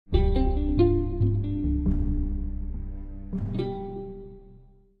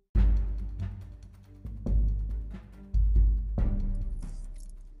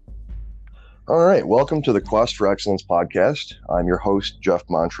All right, welcome to the Quest for Excellence podcast. I'm your host, Jeff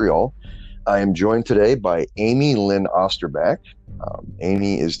Montreal. I am joined today by Lynn Osterback.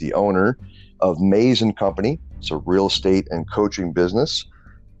 Amy is the owner of Mays & Company. It's a real estate and coaching business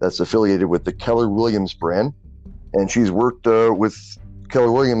that's affiliated with the Keller Williams brand. And she's worked with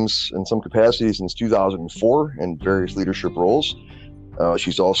Keller Williams in some capacity since 2004 in various leadership roles.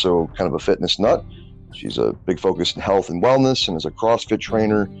 She's also kind of a fitness nut. She's a big focus in health and wellness and is a CrossFit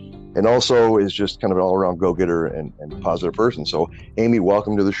trainer, and also is just kind of an all-around go-getter and positive person. So, Amy,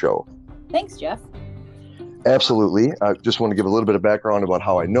 welcome to the show. Thanks, Jeff. Absolutely. I just want to give a little bit of background about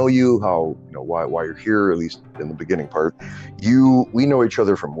how I know you, why you're here, at least in the beginning part. We know each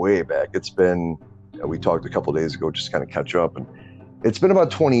other from way back. It's been, we talked a couple of days ago, just to kind of catch up, and it's been about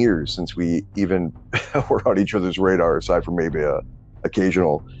 20 years since we even were on each other's radar, aside from maybe a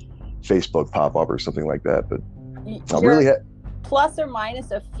occasional Facebook pop-up or something like that. But I'm really plus or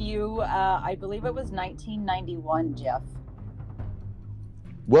minus a few. I believe it was 1991, Jeff.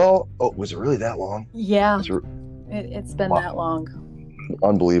 Well, was it really that long? Yeah, it's been that long.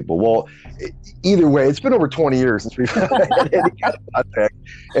 Unbelievable. Well, either way, it's been over 20 years since we've had any kind of contact.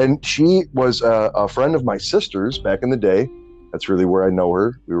 And she was a friend of my sister's back in the day. That's really where I know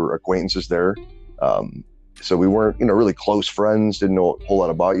her. We were acquaintances there. So we weren't, really close friends, didn't know a whole lot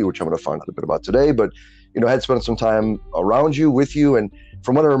about you, which I'm going to find out a bit about today. But, I had spent some time around you, with you. And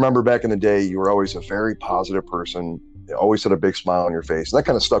from what I remember back in the day, you were always a very positive person. You always had a big smile on your face. And that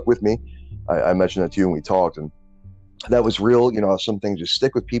kind of stuck with me. I mentioned that to you when we talked. And that was real. Some things just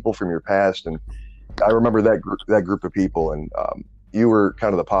stick with people from your past. And I remember that group of people. And you were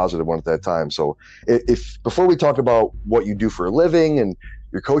kind of the positive one at that time. So if before we talk about what you do for a living and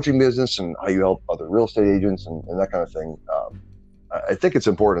your coaching business and how you help other real estate agents and that kind of thing, I think it's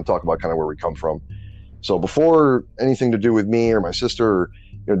important to talk about kind of where we come from. So before anything to do with me or my sister,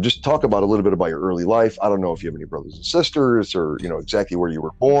 just talk about a little bit about your early life. I don't know if you have any brothers and sisters or, exactly where you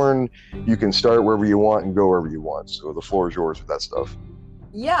were born. You can start wherever you want and go wherever you want. So the floor is yours with that stuff.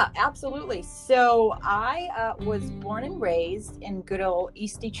 Yeah, absolutely. So I was born and raised in good old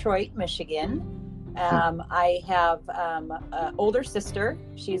East Detroit, Michigan. I have an older sister.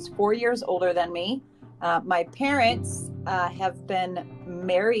 She's 4 years older than me. My parents have been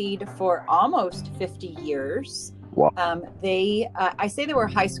married for almost 50 years. Wow. I say they were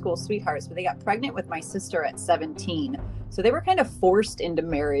high school sweethearts, but they got pregnant with my sister at 17. So they were kind of forced into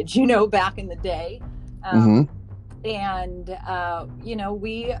marriage, back in the day. And,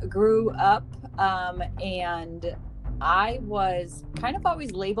 we grew up and I was kind of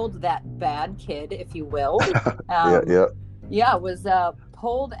always labeled that bad kid, if you will. Was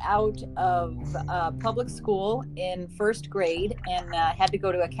pulled out of public school in first grade and had to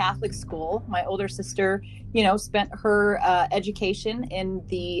go to a Catholic school. My older sister, spent her education in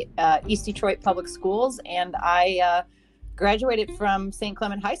the East Detroit public schools, and I graduated from St.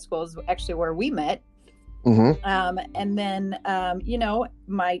 Clement High School, is actually where we met. And then,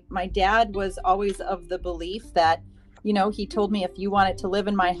 my dad was always of the belief that, he told me if you wanted to live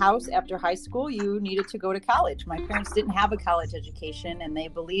in my house after high school, you needed to go to college. My parents didn't have a college education, and they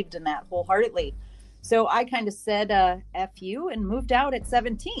believed in that wholeheartedly. So I kind of said, F you, and moved out at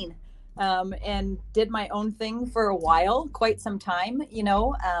 17, and did my own thing for a while, quite some time.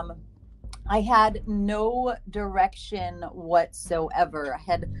 I had no direction whatsoever. I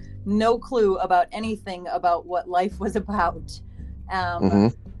had no clue about anything about what life was about.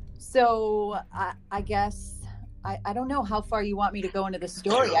 So I guess, I don't know how far you want me to go into the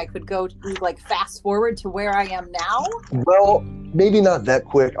story. I could go fast forward to where I am now. Well, maybe not that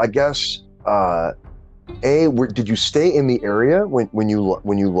quick. I guess, did you stay in the area when you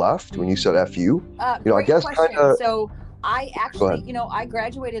left, when you said F you? I guess kind of. So I actually, I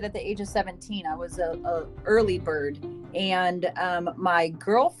graduated at the age of 17. I was a early bird. And my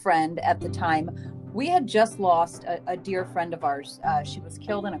girlfriend at the time, we had just lost a dear friend of ours. She was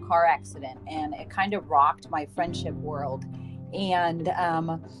killed in a car accident, and it kind of rocked my friendship world. And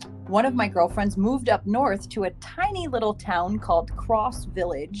one of my girlfriends moved up north to a tiny little town called Cross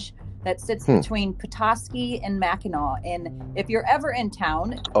Village that sits between Petoskey and Mackinac. And if you're ever in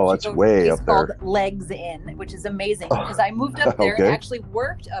town, it's way up there. It's called Legs Inn, which is amazing because I moved up there and actually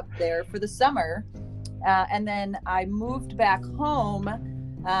worked up there for the summer. And then I moved back home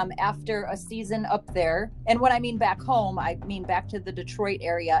after a season up there. And when I mean back home, I mean back to the Detroit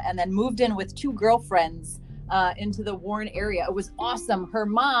area, and then moved in with two girlfriends into the Warren area. It was awesome. Her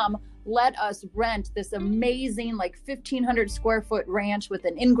mom let us rent this amazing 1,500 square foot ranch with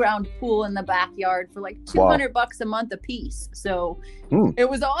an in-ground pool in the backyard for $200 a month a piece. So it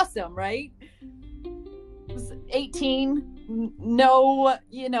was awesome, right? I was 18, no,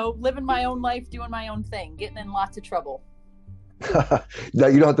 living my own life, doing my own thing, getting in lots of trouble. Now,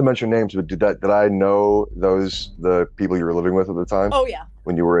 you don't have to mention names, but did I know the people you were living with at the time? Oh yeah.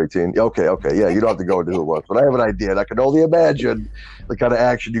 When you were 18? Okay, yeah, you don't have to go into who it was, but I have an idea, and I can only imagine the kind of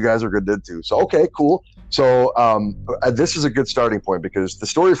action you guys are getting into. So, okay, cool. So this is a good starting point, because the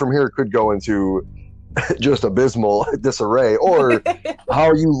story from here could go into just abysmal disarray, or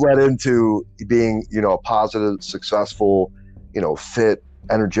how you led into being, a positive, successful, fit,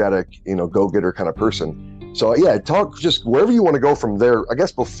 energetic, go-getter kind of person. So yeah, talk just wherever you want to go from there. I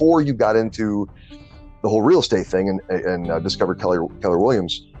guess before you got into the whole real estate thing and discovered Keller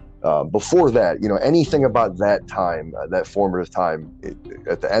Williams, before that, anything about that time, that formative time,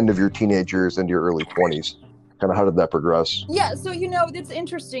 at the end of your teenage years into your early 20s, kind of how did that progress? Yeah, so it's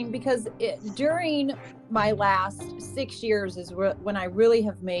interesting, because during my last 6 years is when I really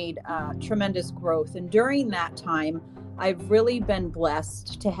have made tremendous growth, and during that time, I've really been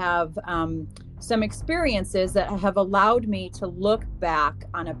blessed to have some experiences that have allowed me to look back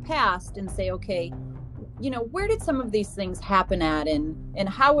on a past and say, okay, where did some of these things happen at, and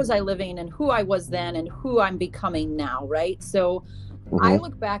how was I living, and who I was then, and who I'm becoming now, right? So I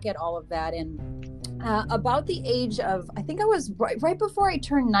look back at all of that, and about the age of, I think I was right before I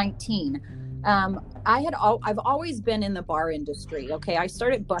turned 19, I've always been in the bar industry. Okay. I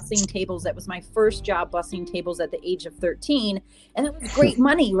started bussing tables. That was my first job, bussing tables at the age of 13. And it was great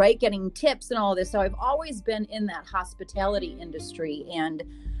money, right? Getting tips and all this. So I've always been in that hospitality industry. And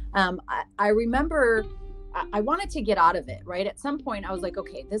I remember I wanted to get out of it, right? At some point I was like,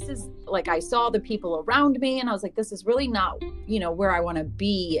 okay, this is like, I saw the people around me and I was like, this is really not, where I want to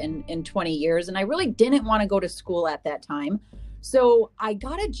be in 20 years. And I really didn't want to go to school at that time. So I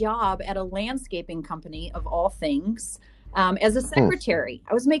got a job at a landscaping company, of all things, as a secretary.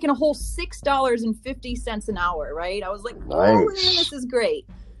 I was making a whole $6.50 an hour, right? I was like, oh, man, this is great.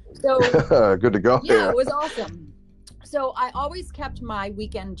 So good to go. Yeah, it was awesome. So I always kept my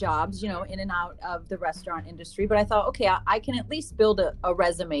weekend jobs, in and out of the restaurant industry. But I thought, okay, I can at least build a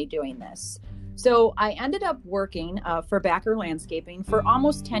resume doing this. So I ended up working for Backer Landscaping for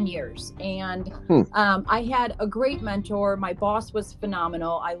almost 10 years. And I had a great mentor. My boss was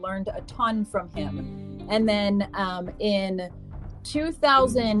phenomenal. I learned a ton from him. And then in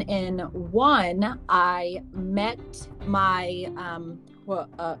 2001, I met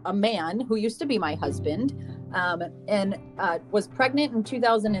a man who used to be my husband, and was pregnant in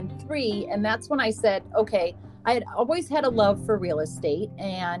 2003. And that's when I said, okay, I had always had a love for real estate.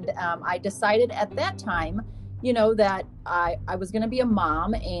 And I decided at that time, that I was going to be a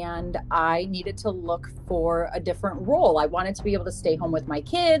mom, and I needed to look for a different role. I wanted to be able to stay home with my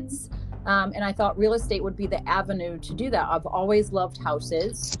kids. And I thought real estate would be the avenue to do that. I've always loved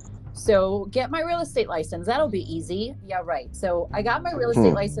houses. So get my real estate license. That'll be easy. Yeah, right. So I got my real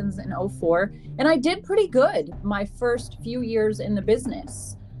estate license in 2004, and I did pretty good my first few years in the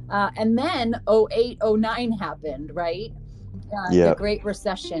business. And then 2008, 2009 happened, right? The Great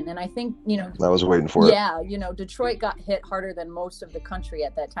Recession. And I think, I was waiting for it. Yeah, Detroit got hit harder than most of the country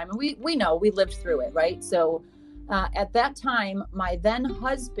at that time. And we know, we lived through it, right? So at that time, my then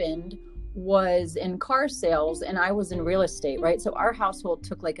husband was in car sales and I was in real estate, right? So our household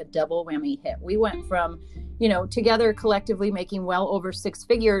took like a double whammy hit. We went from, together collectively making well over six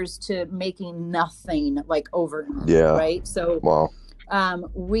figures to making nothing, like overnight, right? So wow.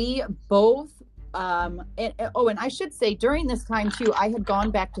 We both, and I should say during this time too, I had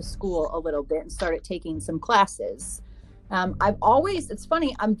gone back to school a little bit and started taking some classes. It's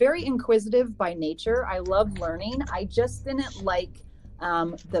funny, I'm very inquisitive by nature. I love learning. I just didn't like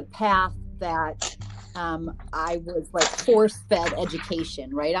the path that I was like force-fed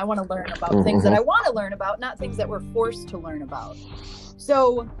education, right? I want to learn about things that I want to learn about, not things that we're forced to learn about.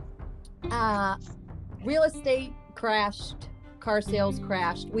 So real estate crashed, car sales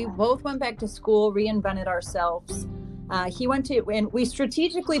crashed. We both went back to school, reinvented ourselves. And we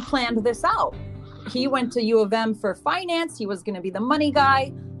strategically planned this out. He went to U of M for finance. He was going to be the money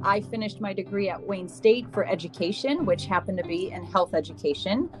guy. I finished my degree at Wayne State for education, which happened to be in health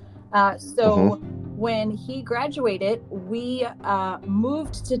education. When he graduated, we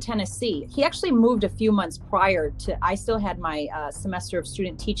moved to Tennessee. He actually moved a few months prior to, I still had my semester of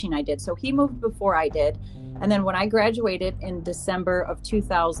student teaching I did. So he moved before I did. And then when I graduated in December of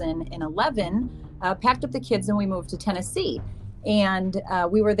 2011, packed up the kids and we moved to Tennessee. And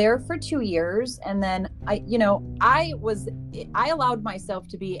we were there for 2 years. And then I allowed myself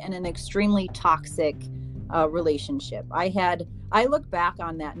to be in an extremely toxic relationship. I look back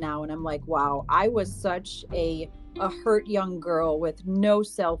on that now and I'm like, wow, I was such a hurt young girl with no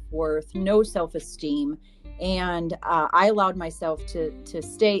self-worth, no self-esteem. And I allowed myself to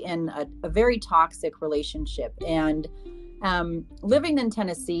stay in a very toxic relationship. And living in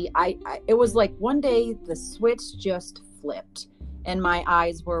Tennessee, it was like one day the switch just flipped and my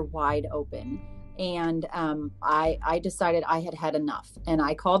eyes were wide open. And I decided I had had enough. And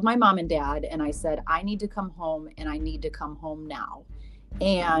I called my mom and dad and I said, I need to come home, and I need to come home now.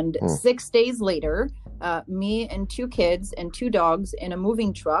 And 6 days later, me and 2 kids and 2 dogs in a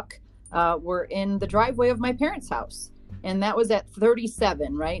moving truck were in the driveway of my parents' house. And that was at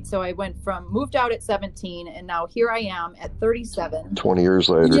 37, right? So I moved out at 17, and now here I am at 37. 20 years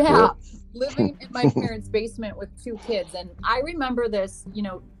later. Yeah. Living in my parents' basement with 2 kids. And I remember this,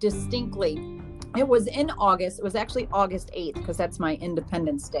 distinctly. It was in August. It was actually August 8th, because that's my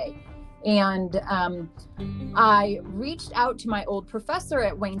Independence Day. And I reached out to my old professor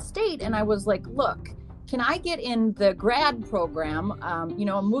at Wayne State, and I was like, look, can I get in the grad program?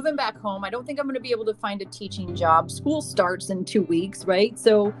 I'm moving back home. I don't think I'm going to be able to find a teaching job. School starts in 2 weeks, right?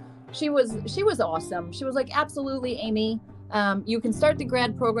 So she was awesome. She was like, absolutely, Amy. You can start the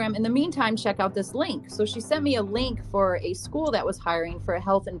grad program. In the meantime, check out this link. So she sent me a link for a school that was hiring for a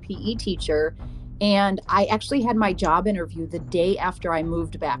health and PE teacher. And I actually had my job interview the day after I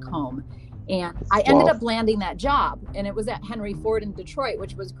moved back home. And I ended up landing that job. And it was at Henry Ford in Detroit,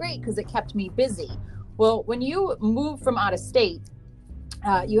 which was great because it kept me busy. Well, when you move from out of state,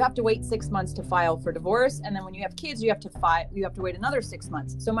 you have to wait 6 months to file for divorce. And then when you have kids, you have to wait another 6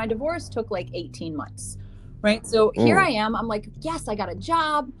 months. So my divorce took like 18 months. Right. So here I am. I'm like, yes, I got a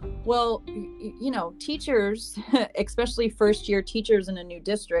job. Well, teachers, especially first year teachers in a new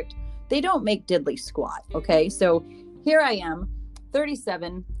district, they don't make diddly squat. OK, so here I am,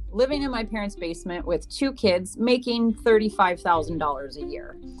 37, living in my parents' basement with 2 kids, making $35,000 a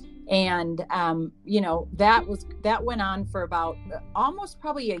year. And, that went on for about almost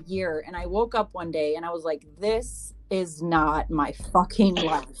probably a year. And I woke up one day and I was like, this is not my fucking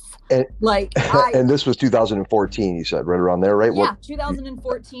life. And this was 2014, you said, right around there, right? Yeah,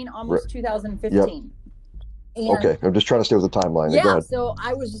 2014, almost 2015. Yep. Okay, I'm just trying to stay with the timeline. Yeah, so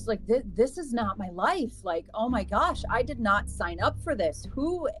I was just like, this is not my life. Like, oh my gosh, I did not sign up for this.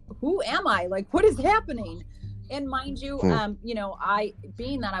 Who am I? Like, what is happening? And mind you,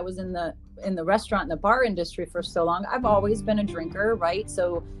 being that I was in the restaurant and the bar industry for so long, I've always been a drinker, right?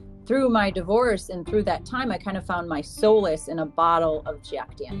 So through my divorce and through that time, I kind of found my solace in a bottle of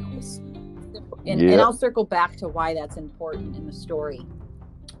Jack Daniels. And I'll circle back to why that's important in the story.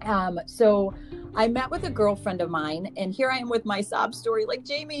 So I met with a girlfriend of mine, and here I am with my sob story, like,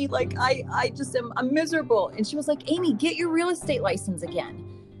 Jamie, like I'm miserable. And she was like, Amy, get your real estate license again.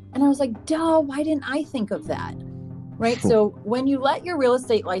 And I was like, duh, why didn't I think of that? Right. So when you let your real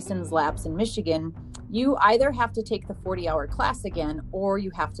estate license lapse in Michigan, you either have to take the 40-hour class again, or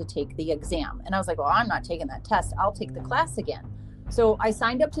you have to take the exam. And I was like, well, I'm not taking that test. I'll take the class again. So I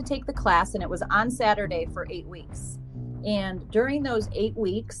signed up to take the class, and it was on Saturday for 8 weeks. And during those 8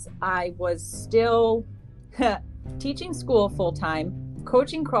 weeks, I was still teaching school full time,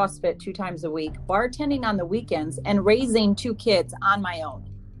 coaching CrossFit 2 times a week, bartending on the weekends, and raising 2 kids on my own.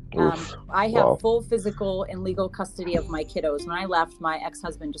 I have full physical and legal custody of my kiddos. When I left, my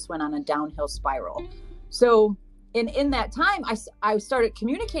ex-husband just went on a downhill spiral. So in that time, I started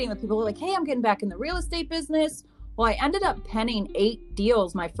communicating with people like, hey, I'm getting back in the real estate business. Well, I ended up penning 8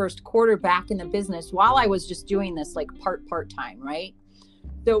 deals my first quarter back in the business while I was just doing this like part-time, right?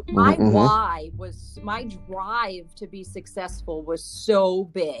 So my my drive to be successful was so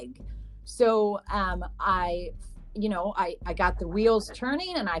big. So I got the wheels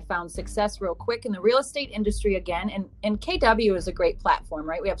turning, and I found success real quick in the real estate industry again. And KW is a great platform,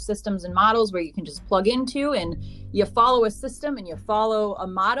 right? We have systems and models where you can just plug into, and you follow a system and you follow a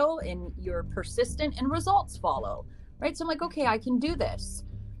model, and you're persistent and results follow, right? So I'm like, okay, I can do this.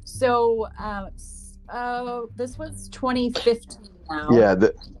 So this was 2015 now. Yeah.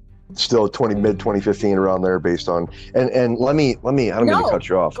 Still mid 2015 around there, based on and let me I don't mean to cut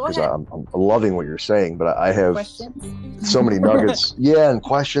you off, because I'm loving what you're saying, but I have so many nuggets and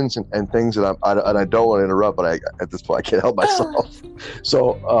questions and things that I don't want to interrupt, but at this point I can't help myself.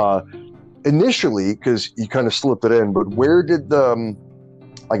 So initially, because you kind of slipped it in, but where did the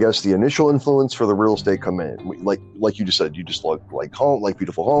initial influence for the real estate come in? Like you just said, you just like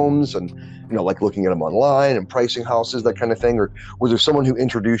beautiful homes, and like looking at them online and pricing houses, that kind of thing. Or was there someone who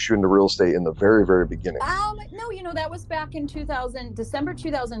introduced you into real estate in the very, very beginning? No, that was back in December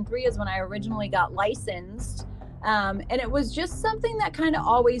 2003 is when I originally got licensed, and it was just something that kind of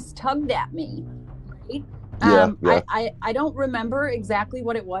always tugged at me, right? Yeah. I don't remember exactly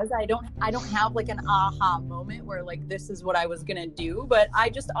what it was. I don't have like an aha moment where like this is what I was gonna do, but I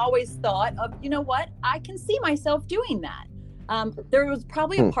just always thought of, you know what, I can see myself doing that. There was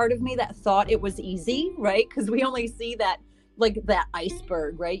probably a part of me that thought it was easy, right? Because we only see that, like that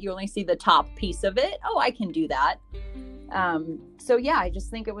iceberg, right? You only see the top piece of it. Oh, I can do that. So yeah, I just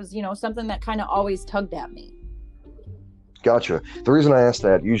think it was, you know, something that kind of always tugged at me. Gotcha. The reason I ask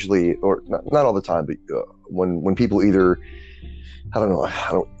that usually, or not all the time, but when people either, I don't know,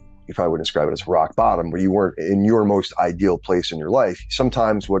 you probably wouldn't describe it as rock bottom, where you weren't in your most ideal place in your life.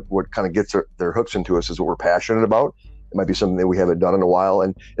 Sometimes what kind of gets their hooks into us is what we're passionate about. It might be something that we haven't done in a while.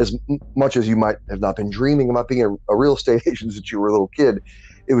 And as much as you might have not been dreaming about being a real estate agent since you were a little kid,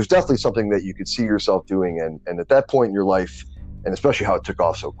 it was definitely something that you could see yourself doing. And at that point in your life, and especially how it took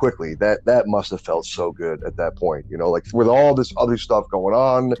off so quickly, that must have felt so good at that point, you know, like with all this other stuff going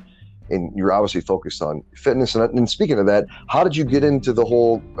on, and you're obviously focused on fitness. And speaking of that, how did you get into the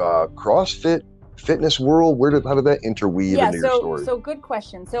whole CrossFit fitness world? How did that interweave into your story? So good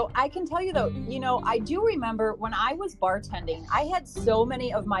question. So I can tell you though, you know, I do remember when I was bartending, I had so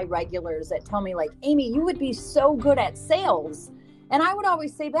many of my regulars that tell me like, Amy, you would be so good at sales. And I would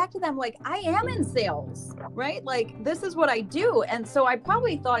always say back to them, like, I am in sales, right? Like, this is what I do. And so I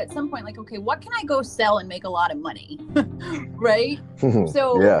probably thought at some point, like, okay, what can I go sell and make a lot of money, right?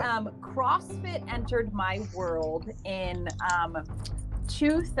 So CrossFit entered my world in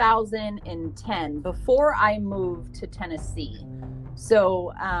 2010, before I moved to Tennessee.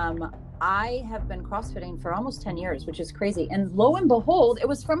 So I have been CrossFitting for almost 10 years, which is crazy. And lo and behold, it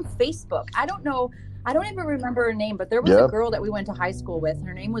was from Facebook. I don't even remember her name, but there was a girl that we went to high school with, and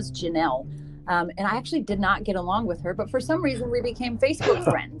her name was Janelle. And I actually did not get along with her, but for some reason we became Facebook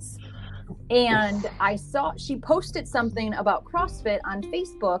friends. And I saw she posted something about CrossFit on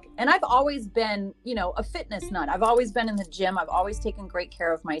Facebook, and I've always been, you know, a fitness nut. I've always been in the gym. I've always taken great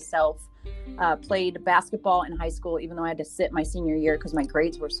care of myself. Played basketball in high school, even though I had to sit my senior year because my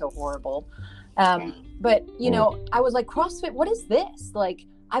grades were so horrible. But, you know, I was like, CrossFit, what is this? Like,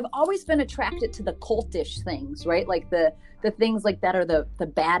 I've always been attracted to the cultish things, right? Like the things like that are the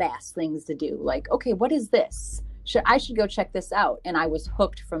badass things to do. Like, okay, what is this? I should go check this out. And I was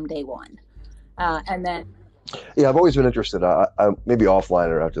hooked from day one. And then. Yeah, I've always been interested. I maybe offline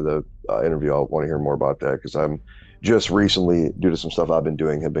or after the interview, I'll want to hear more about that, because I'm just recently, due to some stuff I've been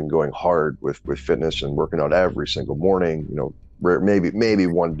doing, have been going hard with fitness and working out every single morning, you know, maybe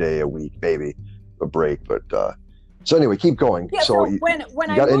one day a week, maybe a break, but so anyway, keep going. Yeah, so when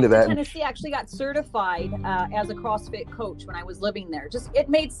I moved to Tennessee, I actually got certified as a CrossFit coach when I was living there. Just, it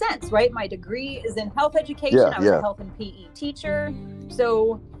made sense, right? My degree is in health education. I was a health and PE teacher.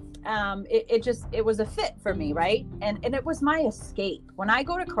 So it was a fit for me, right? And it was my escape. When I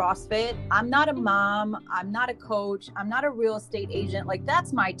go to CrossFit, I'm not a mom, I'm not a coach, I'm not a real estate agent. Like,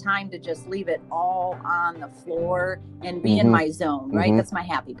 that's my time to just leave it all on the floor and be in my zone, right? That's my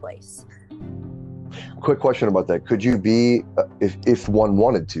happy place. Quick question about that. Could you be, if one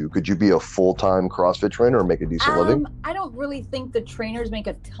wanted to, could you be a full-time CrossFit trainer or make a decent living? I don't really think the trainers make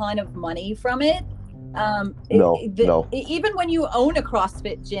a ton of money from it. No. Even when you own a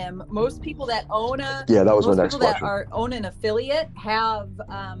CrossFit gym, most people that own own an affiliate have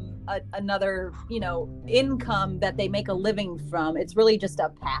another, you know, income that they make a living from. It's really just a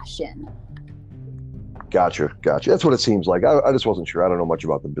passion. Gotcha. That's what it seems like. I just wasn't sure. I don't know much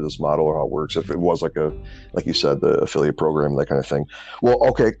about the business model or how it works. If it was like you said, the affiliate program, that kind of thing. Well,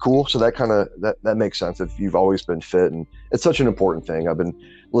 okay, cool. So that makes sense. If you've always been fit, and it's such an important thing. I've been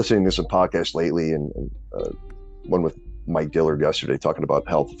listening to some podcasts lately, and one with Mike Dillard yesterday talking about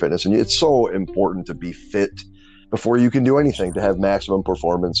health and fitness, and it's so important to be fit before you can do anything, to have maximum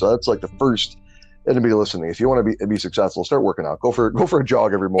performance. So that's like the first. Anybody listening, if you want to be successful, start working out. Go for a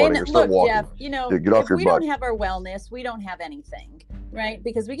jog every morning, or start walking. Jeff, you know, get off your butt. We don't have our wellness, we don't have anything, right?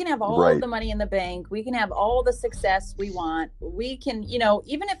 Because we can have all the money in the bank, we can have all the success we want. We can, you know,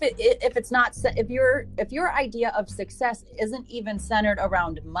 even if it's not, if your idea of success isn't even centered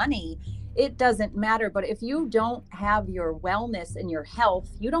around money, it doesn't matter. But if you don't have your wellness and your health,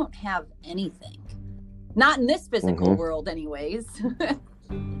 you don't have anything. Not in this physical world, anyways.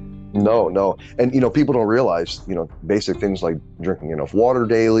 No. And, you know, people don't realize, you know, basic things like drinking enough water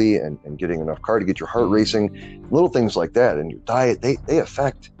daily and getting enough cardio to get your heart racing, little things like that. And your diet, they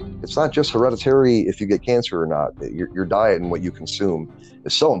affect, it's not just hereditary if you get cancer or not. Your diet and what you consume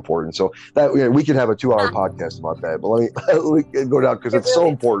is so important. So that, you know, we could have a 2-hour podcast about that, but let me go down, because it's so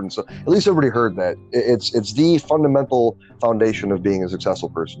important. So at least everybody heard that. It's the fundamental foundation of being a successful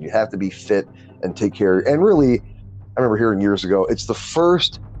person. You have to be fit and take care. And really, I remember hearing years ago, it's the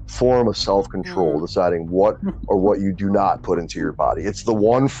first form of self-control, deciding what or what you do not put into your body. It's the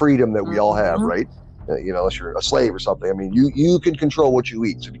one freedom that we all have, right? Unless you're a slave or something. I mean, you can control what you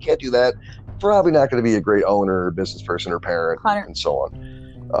eat. So if you can't do that, you're probably not going to be a great owner, or business person, or parent, and so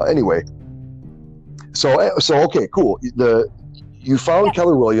on. Anyway, so okay, cool. You found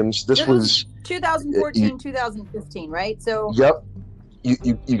Keller Williams. This was 2014, 2015, right? So yep.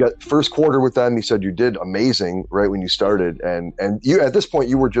 You got first quarter with them. You said you did amazing right when you started, and you at this point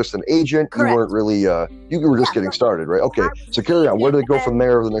you were just an agent. Correct. You weren't really you were just getting started, right? Okay, so carry on. Where did it go from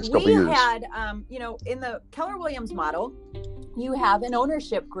there over the next couple of years? We had in the Keller Williams model, you have an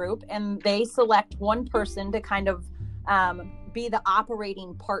ownership group, and they select one person to kind of be the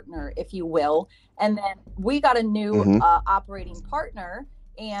operating partner, if you will. And then we got a new operating partner.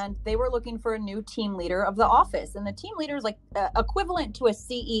 And they were looking for a new team leader of the office. And the team leader is like equivalent to a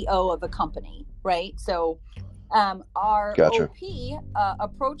CEO of a company, right? So our OP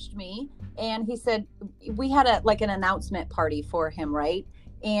approached me, and he said, we had an announcement party for him, right?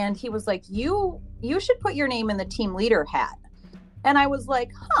 And he was like, you should put your name in the team leader hat. And I was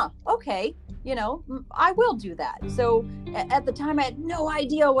like, okay, I will do that. So at the time I had no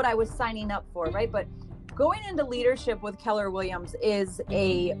idea what I was signing up for, right? But going into leadership with Keller Williams is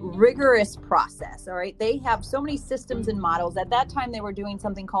a rigorous process, all right? They have so many systems and models. At that time, they were doing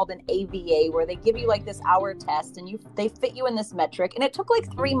something called an AVA, where they give you like this hour test, and they fit you in this metric. And it took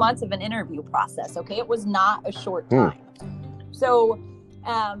like 3 months of an interview process, okay? It was not a short time. So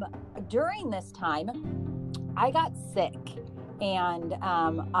during this time, I got sick. And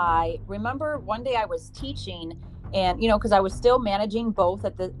I remember one day I was teaching, and, because I was still managing both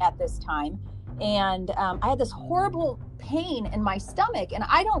at this time. And I had this horrible pain in my stomach, and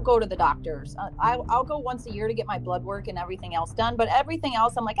I don't go to the doctors. I'll go once a year to get my blood work and everything else done. But everything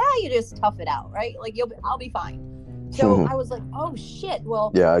else, I'm like, you just tough it out, right? Like I'll be fine. So I was like, oh shit.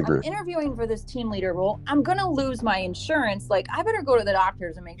 Well, yeah, I agree. I'm interviewing for this team leader role. I'm going to lose my insurance. Like, I better go to the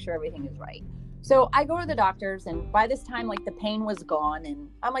doctors and make sure everything is right. So I go to the doctors, and by this time, like, the pain was gone, and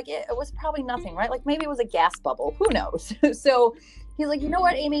I'm like, it was probably nothing, right? Like, maybe it was a gas bubble. Who knows? So he's like, you know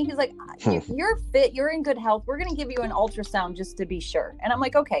what, Amy? He's like, you're fit. You're in good health. We're going to give you an ultrasound just to be sure. And I'm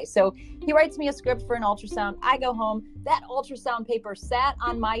like, okay. So he writes me a script for an ultrasound. I go home. That ultrasound paper sat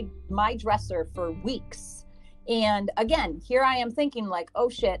on my dresser for weeks. And again, here I am thinking like, oh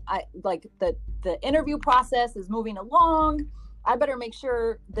shit, the interview process is moving along. I better make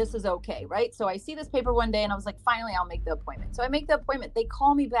sure this is okay, right? So I see this paper one day, and I was like, finally, I'll make the appointment. So I make the appointment. They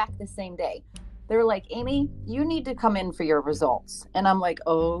call me back the same day. They're like, Amy, you need to come in for your results. And I'm like,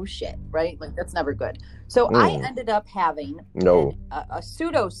 oh shit, right? Like, that's never good. So I ended up having a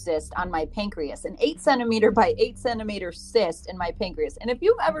pseudocyst on my pancreas, an 8 centimeter by 8 centimeter cyst in my pancreas. And if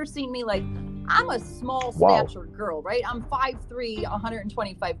you've ever seen me, like, I'm a small statured girl, right? I'm 5'3",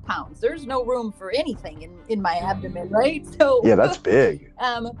 125 pounds. There's no room for anything in my abdomen, right? So yeah, that's big.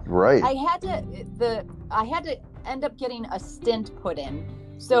 Right. I had to end up getting a stent put in.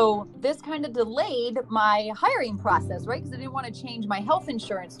 So this kind of delayed my hiring process, right? Because I didn't want to change my health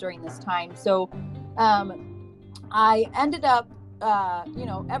insurance during this time. So I ended up,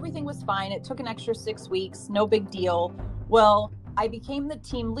 everything was fine. It took an extra 6 weeks, no big deal. Well, I became the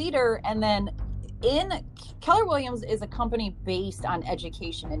team leader, and then Keller Williams is a company based on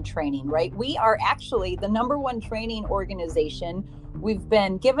education and training, right? We are actually the #1 training organization. We've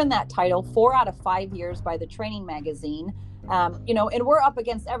been given that title 4 out of 5 years by the Training Magazine. And we're up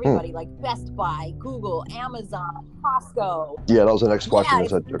against everybody like Best Buy, Google, Amazon, Costco. Yeah, that was the next question.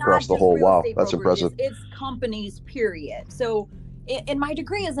 Is across the whole? Wow, that's impressive. It's companies, period. So, and my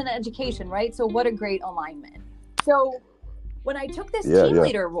degree is in education, right? So, what a great alignment. So, when I took this team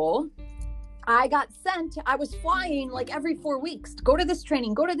leader role, I was flying like every 4 weeks to go to this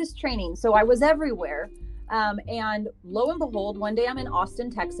training, So I was everywhere. And lo and behold, one day I'm in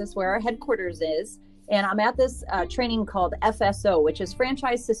Austin, Texas, where our headquarters is. And I'm at this training called FSO, which is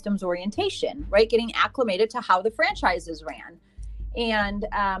Franchise Systems Orientation, right? Getting acclimated to how the franchises ran. And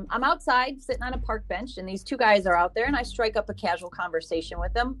I'm outside sitting on a park bench, and these 2 guys are out there, and I strike up a casual conversation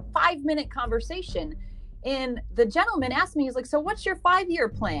with them, 5-minute conversation. And the gentleman asked me, he's like, so what's your 5-year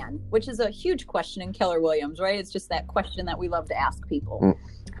plan? Which is a huge question in Keller Williams, right? It's just that question that we love to ask people.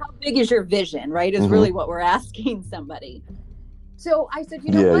 How big is your vision, right? Is really what we're asking somebody. So I said,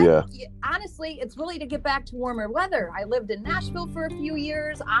 honestly, it's really to get back to warmer weather. I lived in Nashville for a few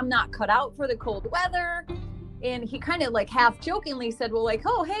years. I'm not cut out for the cold weather. And he kind of like half jokingly said, well, like,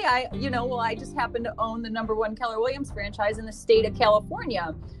 oh, hey, I just happen to own the #1 Keller Williams franchise in the state of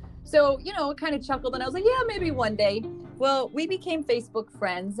California. So, kind of chuckled, and I was like, yeah, maybe one day. Well, we became Facebook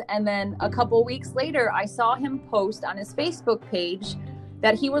friends. And then a couple weeks later, I saw him post on his Facebook page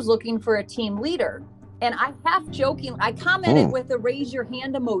that he was looking for a team leader. And I half joking, I commented with a raise your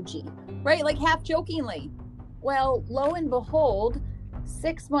hand emoji, right? Like half jokingly. Well, lo and behold,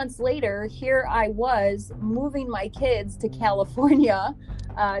 6 months later, here I was moving my kids to California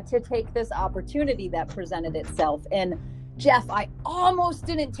to take this opportunity that presented itself. And Jeff, I almost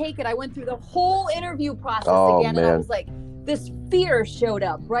didn't take it. I went through the whole interview process again, and I was like, this fear showed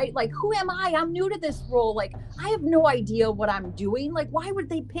up, right? Like, who am I? I'm new to this role. Like, I have no idea what I'm doing. Like, why would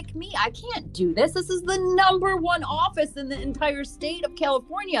they pick me? I can't do this. This is the #1 office in the entire state of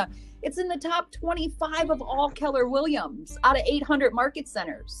California. It's in the top 25 of all Keller Williams out of 800 market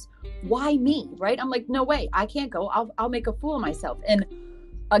centers. Why me, right? I'm like, no way, I can't go. I'll make a fool of myself. And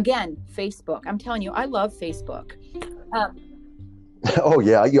again, Facebook. I'm telling you, I love Facebook. Oh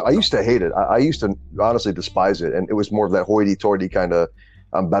yeah, I used to hate it. I used to honestly despise it, and it was more of that hoity-toity kind of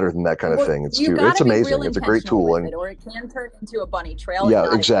I'm better than that kind of thing. It's amazing. It's a great tool, and or it can turn into a bunny trail.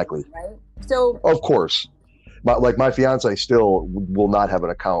 Yeah, exactly. Right. So of course, but like my fiance still will not have an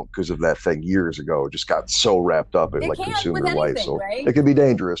account because of that thing years ago. Just got so wrapped up in like consumer life, so right? It can be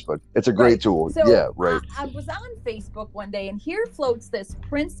dangerous, but it's a great tool. So yeah, right. I was on Facebook one day, and here floats this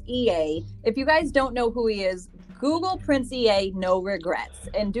Prince EA. If you guys don't know who he is, Google Prince EA, no regrets,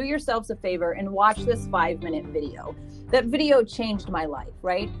 and do yourselves a favor and watch this 5-minute video. That video changed my life,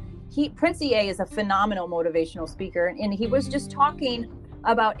 right? Prince EA is a phenomenal motivational speaker, and he was just talking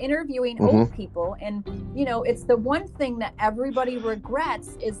about interviewing old people. And, you know, it's the one thing that everybody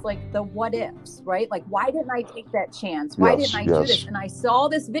regrets is like the what ifs, right? Like, why didn't I take that chance? Why didn't I do this? And I saw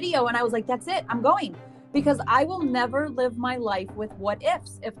this video and I was like, that's it, I'm going. Because I will never live my life with what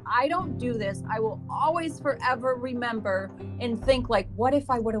ifs. If I don't do this, I will always forever remember and think like, what if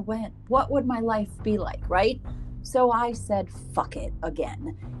I would have went? What would my life be like, right? So I said, fuck it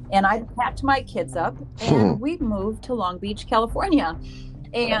again. And I packed my kids up and we moved to Long Beach, California.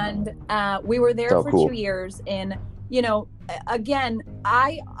 And we were there for 2 years. And, you know, again,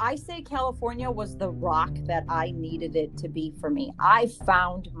 I say California was the rock that I needed it to be for me. I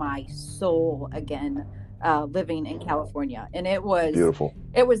found my soul again living in California, and it was beautiful.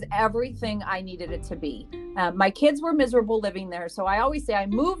 It was everything I needed it to be. My kids were miserable living there, so I always say I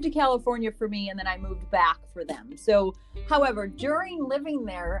moved to California for me, and then I moved back for them. So, however, during living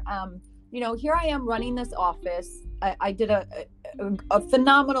there, you know, here I am running this office. I did a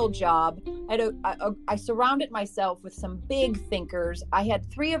phenomenal job. I surrounded myself with some big thinkers. I had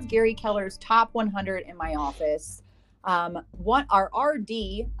 3 of Gary Keller's top 100 in my office. Our RD,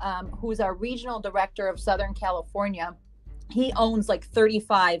 who's our regional director of Southern California, he owns like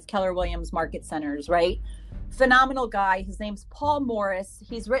 35 Keller Williams market centers, right? Phenomenal guy. His name's Paul Morris.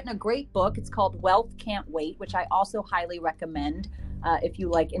 He's written a great book. It's called Wealth Can't Wait, which I also highly recommend if you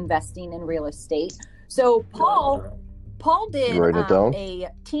like investing in real estate. So Paul did a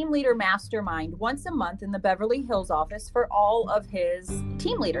team leader mastermind once a month in the Beverly Hills office for all of his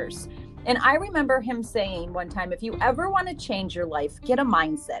team leaders. And I remember him saying one time, if you ever want to change your life, get a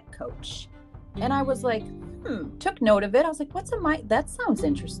mindset coach. And I was like, took note of it. I was like, that sounds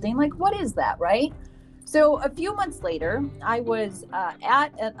interesting. Like, what is that, right? So a few months later, I was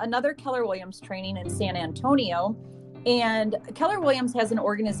at another Keller Williams training in San Antonio. And Keller Williams has an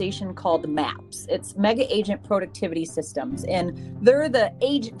organization called MAPS. It's Mega Agent Productivity Systems. And they're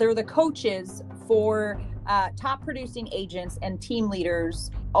the coaches for top producing agents and team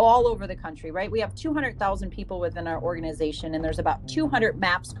leaders all over the country, right? We have 200,000 people within our organization, and there's about 200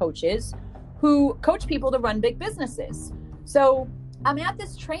 MAPS coaches who coach people to run big businesses. So I'm at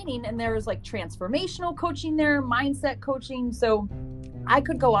this training, and there's like transformational coaching there, mindset coaching. So I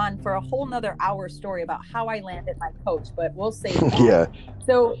could go on for a whole nother hour story about how I landed my coach, but we'll save that. Yeah.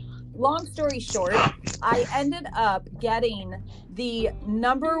 So long story short, I ended up getting the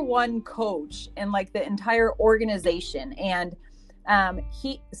 #1 coach in like the entire organization. And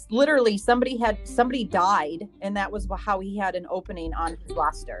he literally, somebody died, and that was how he had an opening on his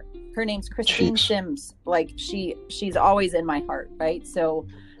roster. Her name's Christine Sims. Like she's always in my heart, right? So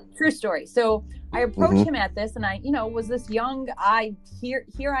true story. So I approached him at this, and I, was this young guy.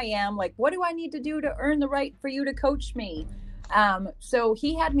 Here I am, like, what do I need to do to earn the right for you to coach me? So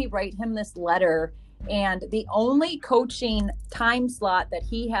he had me write him this letter, and the only coaching time slot that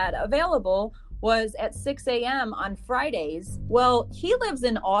he had available was at 6 a.m. on Fridays. Well, he lives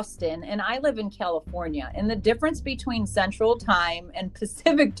in Austin and I live in California, and the difference between Central Time and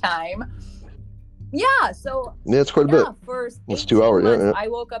Pacific Time. Yeah. So it's quite a bit. For it's 2 hours. Months, I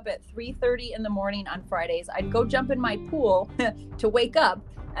woke up at 3:30 in the morning on Fridays. I'd go jump in my pool to wake up,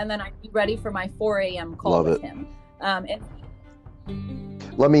 and then I'd be ready for my 4 a.m. call with him.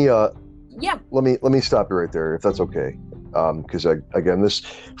 Let me stop you right there, if that's okay. Because again,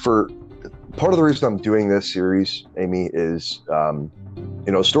 for part of the reason I'm doing this series, Amy, is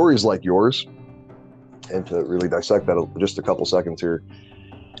stories like yours, and to really dissect that just a couple seconds here.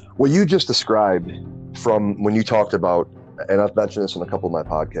 What you just described from when you talked about, and I've mentioned this in a couple of my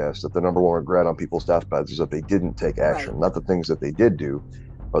podcasts, that the number one regret on people's deathbeds is that they didn't take action, not the things that they did do,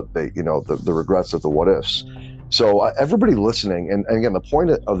 but the regrets of the what ifs. So everybody listening, and again, the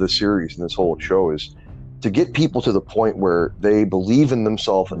point of the series and this whole show is to get people to the point where they believe in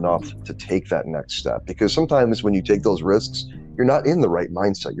themselves enough to take that next step. Because sometimes when you take those risks, you're not in the right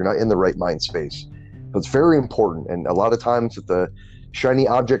mindset, you're not in the right mind space. So it's very important. And a lot of times with the shiny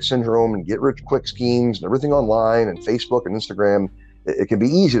object syndrome and get rich quick schemes and everything online and Facebook and Instagram, it can be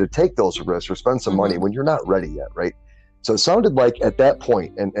easy to take those risks or spend some money when you're not ready yet, right? So it sounded like at that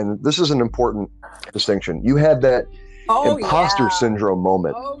point, and this is an important distinction, you had that imposter syndrome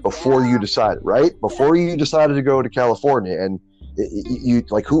moment before you decided, right? Before you decided to go to California, and you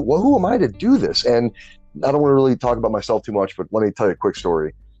like, who am I to do this? And I don't want to really talk about myself too much, but let me tell you a quick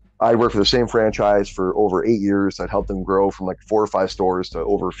story. I worked for the same franchise for over 8 years. I'd helped them grow from like 4 or 5 stores to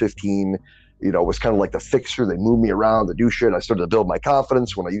over 15. Was kind of like the fixer. They moved me around to do shit. I started to build my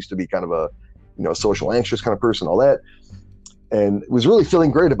confidence when I used to be kind of a, social anxious kind of person, all that. And was really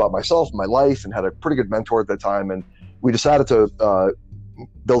feeling great about myself and my life, and had a pretty good mentor at that time. And we decided to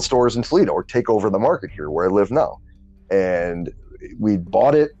build stores in Toledo, or take over the market here where I live now. And we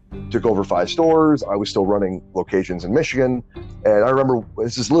bought it, took over 5 stores. I was still running locations in Michigan. And I remember,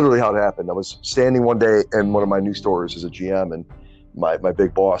 this is literally how it happened. I was standing one day in one of my new stores as a GM, and my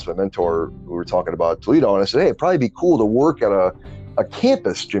big boss, my mentor, we were talking about Toledo, and I said, hey, it'd probably be cool to work at a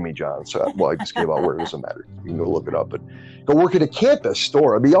campus Jimmy John's. So, I just gave out where, it doesn't matter. You can go look it up, but go work at a campus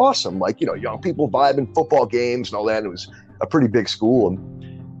store. It'd be awesome. Like, young people vibing, football games and all that. And it was a pretty big school.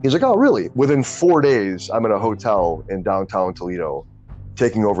 And he's like, oh, really? Within 4 days, I'm in a hotel in downtown Toledo,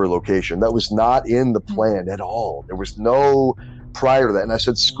 taking over a location. That was not in the plan at all. There was no prior to that. And I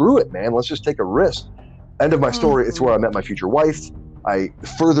said, screw it, man. Let's just take a risk. End of my story. It's where I met my future wife. I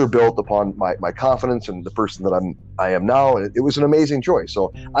further built upon my confidence and the person that I am now. And it was an amazing choice.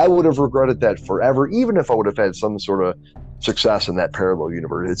 So I would have regretted that forever, even if I would have had some sort of success in that parallel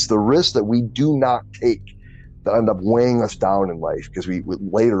universe. It's the risk that we do not take that end up weighing us down in life, because we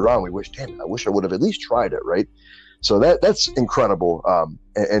later on, we wish, damn, I wish I would have at least tried it, right? So that's incredible.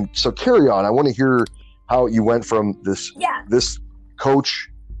 And so carry on. I want to hear how you went from this coach,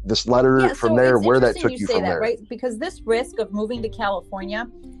 this letter from there, where that took you from there. Right? Because this risk of moving to California,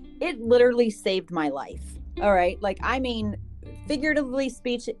 it literally saved my life. All right. Like, I mean, figuratively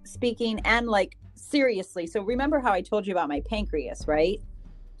speaking, and like seriously. So remember how I told you about my pancreas, right?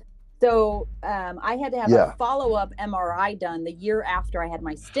 So I had to have a follow-up MRI done the year after I had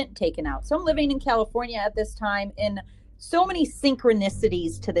my stent taken out. So I'm living in California at this time, in so many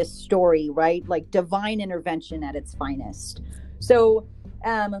synchronicities to this story, right? Like divine intervention at its finest. So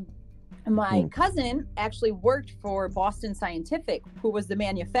my cousin actually worked for Boston Scientific, who was the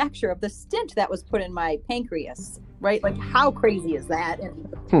manufacturer of the stent that was put in my pancreas, right? Like, how crazy is that?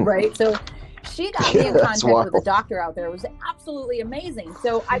 Right? So she got me in contact with a doctor out there. It was absolutely amazing.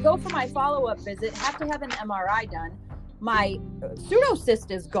 So I go for my follow-up visit, have to have an MRI done. My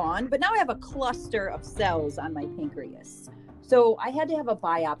pseudocyst is gone, but now I have a cluster of cells on my pancreas. So I had to have a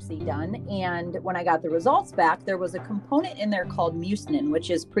biopsy done. And when I got the results back, there was a component in there called mucinin,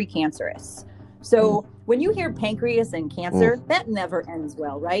 which is precancerous. So when you hear pancreas and cancer, that never ends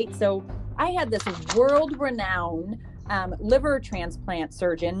well, right? So I had this world-renowned liver transplant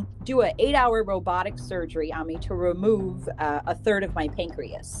surgeon do an 8-hour robotic surgery on me to remove a third of my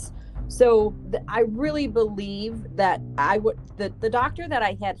pancreas. So I really believe that the doctor that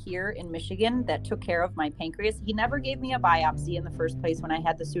I had here in Michigan that took care of my pancreas, he never gave me a biopsy in the first place when I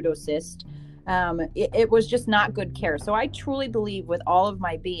had the pseudocyst. It was just not good care. So I truly believe with all of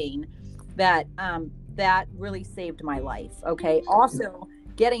my being that that really saved my life. Okay. Also,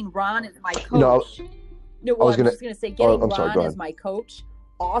 getting Ron as my coach. No, I was just going to say, getting Ron as my coach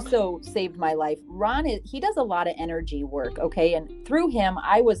also saved my life. Ron, he does a lot of energy work, okay? And through him,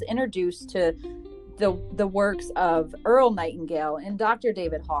 I was introduced to the works of Earl Nightingale and Dr.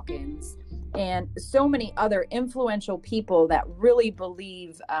 David Hawkins and so many other influential people that really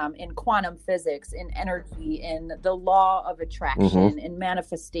believe in quantum physics, in energy, in the law of attraction, in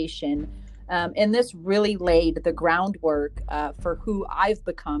manifestation. And this really laid the groundwork for who I've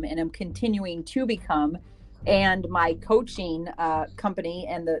become and am continuing to become, and my coaching company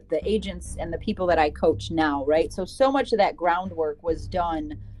and the agents and the people that I coach now, right? So much of that groundwork was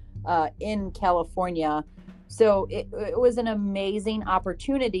done in California. So it was an amazing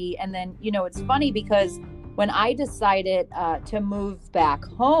opportunity. And then, it's funny because when I decided to move back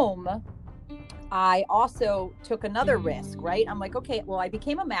home, I also took another risk, right? I'm like, okay, well, I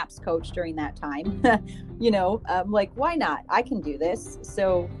became a MAPS coach during that time. Like, why not? I can do this.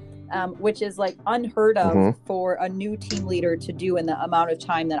 So, which is like unheard of for a new team leader to do in the amount of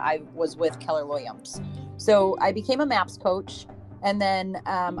time that I was with Keller Williams. So I became a MAPS coach. And then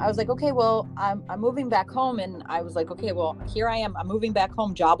I was like, okay, well, I'm moving back home. And I was like, okay, well, here I am. I'm moving back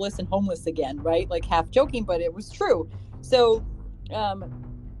home, jobless and homeless again, right? Like half joking, but it was true. So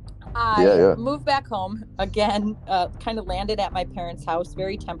I moved back home again, kind of landed at my parents' house,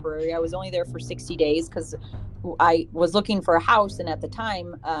 very temporary. I was only there for 60 days because I was looking for a house. And at the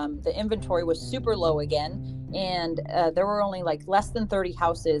time, the inventory was super low again. And there were only like less than 30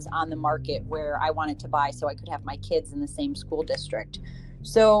 houses on the market where I wanted to buy so I could have my kids in the same school district.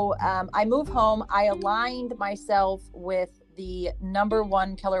 So I moved home. I aligned myself with the number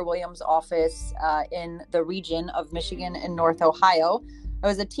one Keller Williams office in the region of Michigan and North Ohio. I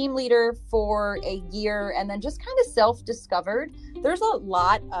was a team leader for a year and then just kind of self-discovered. There's a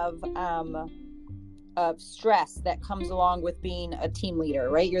lot of stress that comes along with being a team leader,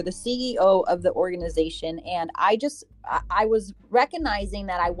 right? You're the CEO of the organization. And I was recognizing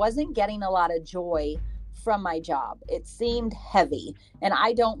that I wasn't getting a lot of joy from my job. It seemed heavy, and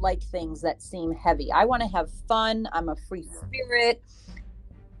I don't like things that seem heavy. I want to have fun. I'm a free spirit.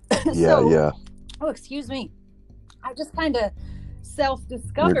 Oh, excuse me. I just kind of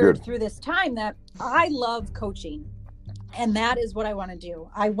self-discovered through this time that I love coaching, and that is what I want to do.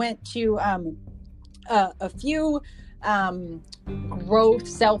 I went to a few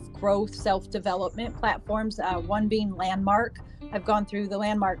self-development platforms, one being Landmark. I've gone through the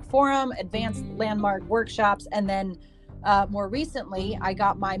Landmark Forum, advanced Landmark workshops, and then more recently, I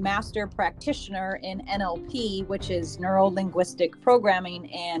got my master practitioner in NLP, which is neuro-linguistic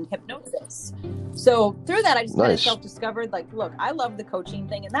programming and hypnosis. So through that, I just kind of self-discovered, like, look, I love the coaching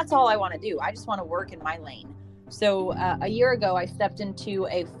thing, and that's all I want to do. I just want to work in my lane. So a year ago, I stepped into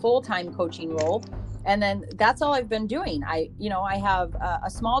a full-time coaching role, and then that's all I've been doing. I have a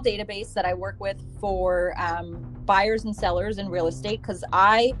small database that I work with for buyers and sellers in real estate, because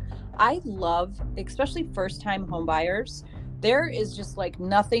I love, especially first-time home buyers. There is just like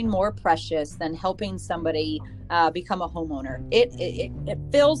nothing more precious than helping somebody become a homeowner. It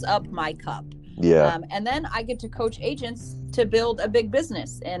fills up my cup. Yeah. And then I get to coach agents to build a big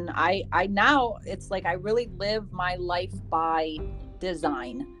business. And I now it's like I really live my life by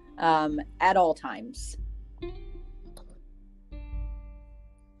design at all times.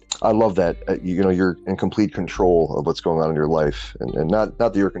 I love that. You're in complete control of what's going on in your life, and not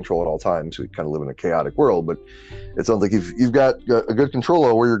that you're in control at all times. We kind of live in a chaotic world, but it sounds like you've got a good control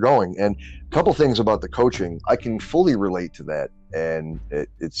of where you're going. And a couple things about the coaching, I can fully relate to that. And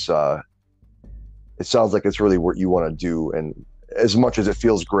it sounds like it's really what you want to do. And as much as it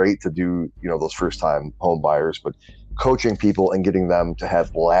feels great to do, those first time home buyers, but coaching people and getting them to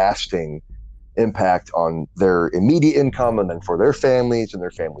have lasting impact on their immediate income and then for their families and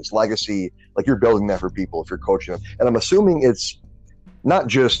their family's legacy, like you're building that for people if you're coaching them. And I'm assuming it's not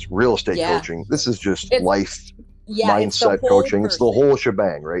just real estate coaching. This is just life mindset coaching. It's the whole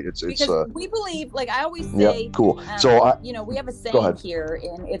shebang, right? It's we believe, like I always say, cool. So we have a saying here,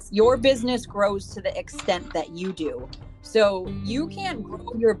 and it's your business grows to the extent that you do. So you can't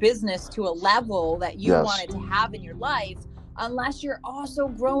grow your business to a level that you want it to have in your life unless you're also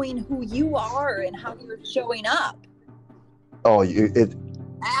growing who you are and how you're showing up. It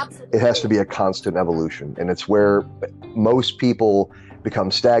has to be a constant evolution, and it's where most people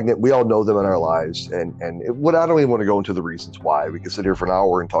become stagnant. We all know them in our lives, and I don't even want to go into the reasons why. We could sit here for an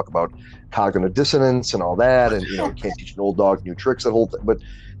hour and talk about cognitive dissonance and all that, and you can't teach an old dog new tricks, that whole thing. But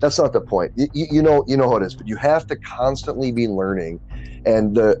that's not the point. You know how it is. But you have to constantly be learning,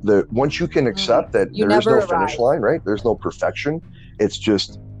 and the once you can accept that there is no finish line, right? There's no perfection. It's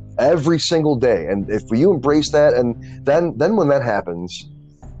just every single day, and if you embrace that, and then when that happens,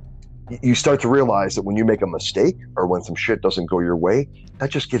 you start to realize that when you make a mistake or when some shit doesn't go your way, that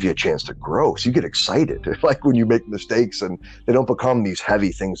just gives you a chance to grow. So you get excited, like when you make mistakes and they don't become these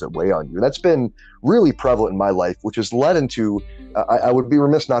heavy things that weigh on you. And that's been really prevalent in my life, which has led into, I would be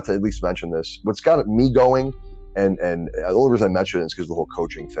remiss not to at least mention this. What's got me going, and the only reason I mention it is because of the whole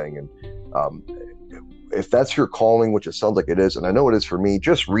coaching thing. And if that's your calling, which it sounds like it is, and I know it is for me,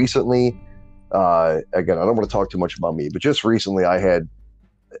 just recently, again, I don't want to talk too much about me, but just recently I had,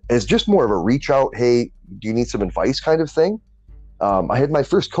 it's just more of a reach out, hey, do you need some advice kind of thing? I had my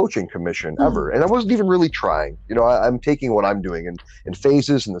first coaching commission ever, and I wasn't even really trying. You know, I'm taking what I'm doing in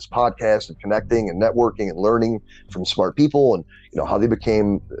phases, in this podcast, and connecting and networking and learning from smart people, and you know how they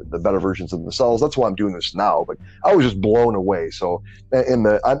became the better versions of themselves. That's why I'm doing this now. But I was just blown away. So,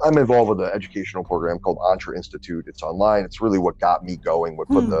 I'm involved with an educational program called Entreinstitute. It's online. It's really what got me going, what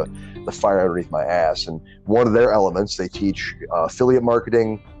put the fire underneath my ass. And one of their elements, they teach affiliate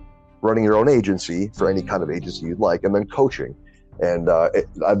marketing, running your own agency for any kind of agency you'd like, and then coaching. And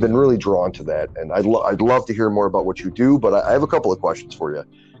I've been really drawn to that. And I'd love to hear more about what you do, but I have a couple of questions for you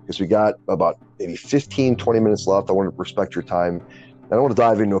because we got about maybe 15, 20 minutes left. I want to respect your time. And I want to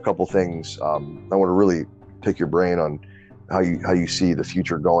dive into a couple things. I want to really pick your brain on how you see the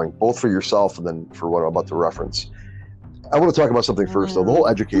future going, both for yourself and then for what I'm about to reference. I want to talk about something first, though. The whole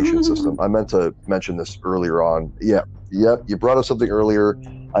education system. I meant to mention this earlier on. Yeah, you brought up something earlier.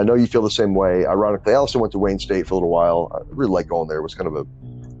 I know you feel the same way. Ironically, I also went to Wayne State for a little while. I really liked going there. It was kind of a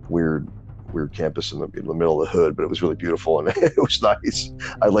weird campus in the middle of the hood, but it was really beautiful and it was nice.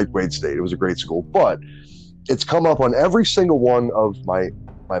 I liked Wayne State. It was a great school. But it's come up on every single one of my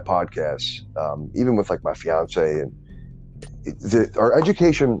podcasts, even with like my fiance. And our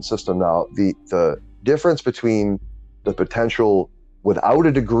education system now, the difference between the potential without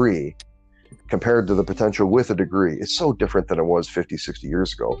a degree compared to the potential with a degree is so different than it was 50, 60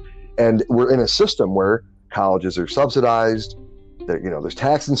 years ago. And we're in a system where colleges are subsidized, that, you know, there's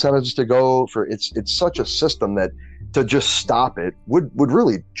tax incentives to go for, it's such a system that to just stop it would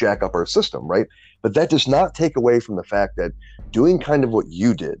really jack up our system, right? But that does not take away from the fact that doing kind of what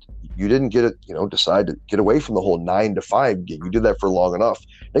you did, you didn't get it, you know, decide to get away from the whole 9 to 5 gig. You did that for long enough.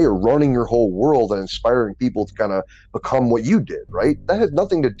 Now you're running your whole world and inspiring people to kind of become what you did, right? That had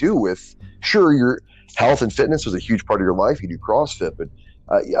nothing to do with, sure, your health and fitness was a huge part of your life. You do CrossFit, but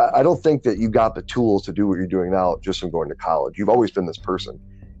I don't think that you got the tools to do what you're doing now just from going to college. You've always been this person.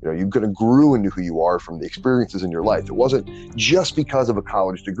 You know, you kind of grew into who you are from the experiences in your life. It wasn't just because of a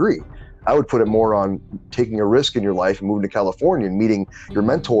college degree. I would put it more on taking a risk in your life and moving to California and meeting your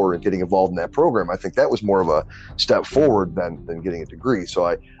mentor and getting involved in that program. I think that was more of a step forward than getting a degree. So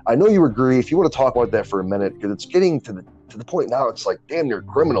I know you agree. If you want to talk about that for a minute, because it's getting to the point now, it's like damn near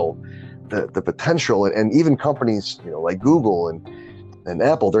criminal, the potential, and even companies, you know, like Google and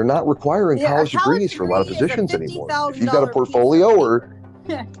Apple, they're not requiring college degrees for a lot of positions anymore. If you've got a portfolio or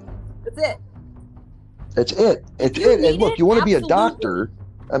that's it. It's it. And look, you want to be a doctor.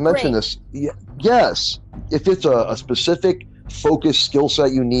 I mentioned this. Yes. If it's a specific focused skill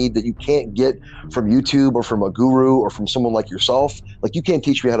set you need that you can't get from YouTube or from a guru or from someone like yourself, like you can't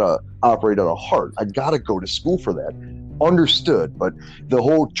teach me how to operate on a heart. I got to go to school for that. Understood. But the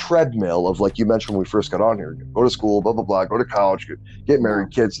whole treadmill of, like you mentioned when we first got on here, go to school, blah, blah, blah, go to college, get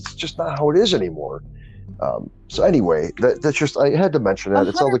married, kids. It's just not how it is anymore. So anyway, that's just, I had to mention that.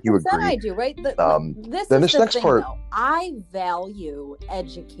 It sounds like you agree. I do, right? This next part, though. I value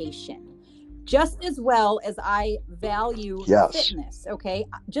education just as well as I value fitness. Okay.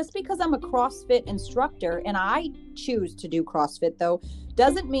 Just because I'm a CrossFit instructor and I choose to do CrossFit, though,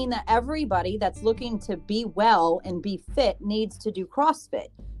 doesn't mean that everybody that's looking to be well and be fit needs to do CrossFit.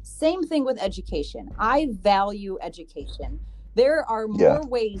 Same thing with education. I value education. There are more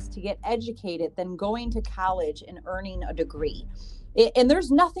ways to get educated than going to college and earning a degree. And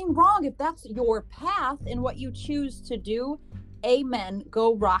there's nothing wrong if that's your path and what you choose to do. Amen.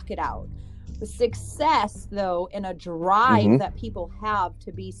 Go rock it out. The success, though, and a drive that people have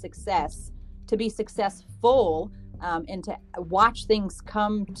to be successful, and to watch things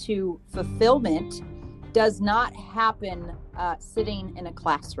come to fulfillment does not happen sitting in a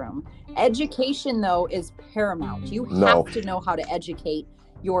classroom. Education, though, is paramount. You have to know how to educate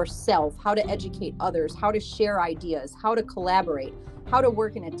yourself, how to educate others, how to share ideas, how to collaborate, how to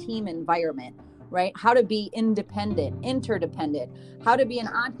work in a team environment, right? How to be independent, interdependent, how to be an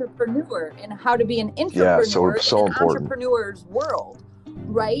entrepreneur, and how to be an entrepreneur in an entrepreneur's world.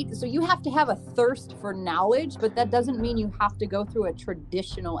 Right? So you have to have a thirst for knowledge, but that doesn't mean you have to go through a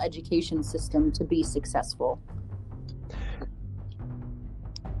traditional education system to be successful.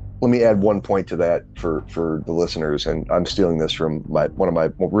 Let me add one point to that for the listeners, and I'm stealing this from my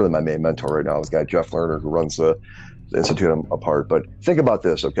main mentor right now, this guy, Jeff Lerner, who runs the institute I'm a part. But think about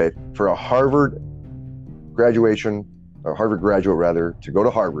this, okay? For a Harvard graduate rather, to go to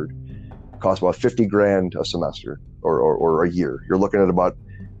Harvard, it costs about $50,000 a semester. Or a year. You're looking at about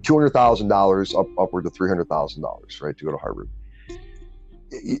 $200,000 upward to $300,000, right, to go to Harvard.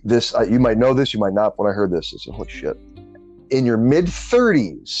 This you might know this, you might not. When I heard this, I said, "Holy shit!" In your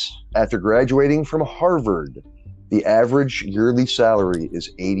mid-30s, after graduating from Harvard, the average yearly salary is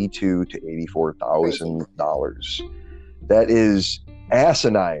 $82,000 to $84,000. That is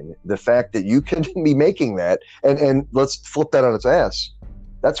asinine. The fact that you can be making that, and let's flip that on its ass.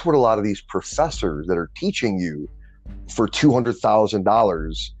 That's what a lot of these professors that are teaching you for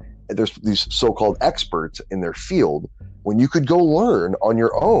 $200,000, there's these so-called experts in their field, when you could go learn on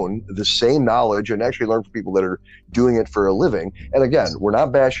your own the same knowledge and actually learn from people that are doing it for a living. And again, we're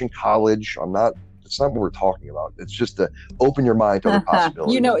not bashing college. It's not what we're talking about. It's just to open your mind to other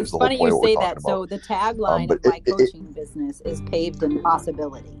possibilities. You know, it's funny you say that. So the tagline of my coaching business is paved in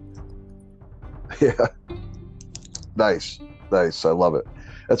possibility. Yeah. Nice. I love it.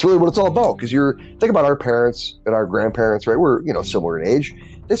 That's really what it's all about. Because think about our parents and our grandparents, right? We're, similar in age.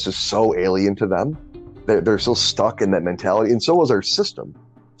 This is so alien to them. They're still stuck in that mentality. And so is our system.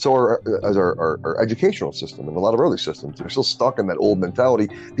 So our educational system and a lot of other systems, they're still stuck in that old mentality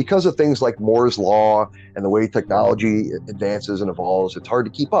because of things like Moore's Law and the way technology advances and evolves. It's hard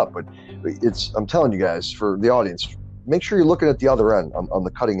to keep up, but I'm telling you guys, for the audience, make sure you're looking at the other end on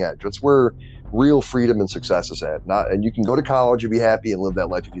the cutting edge. That's where real freedom and success is at. And you can go to college and be happy and live that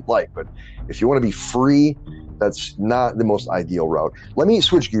life if you'd like, but if you want to be free, that's not the most ideal route. Let me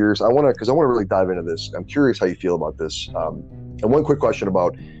switch gears. Because I want to really dive into this. I'm curious how you feel about this. And one quick question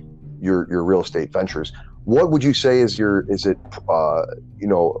about your real estate ventures. What would you say is it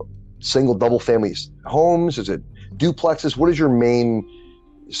single, double family homes? Is it duplexes? What is your main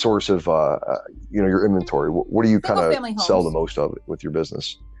source of, your inventory? What do you kind of sell the most of with your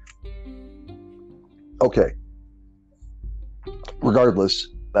business? Okay. Regardless,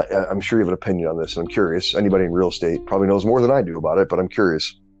 I'm sure you have an opinion on this, and I'm curious. Anybody in real estate probably knows more than I do about it, but I'm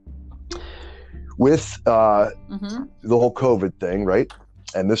curious. With the whole COVID thing, right?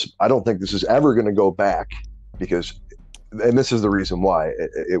 And this, I don't think this is ever going to go back and this is the reason why.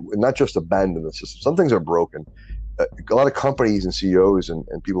 It not just a bend in the system. Some things are broken. A lot of companies and CEOs and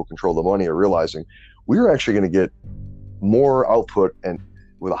people who control the money are realizing we're actually going to get more output and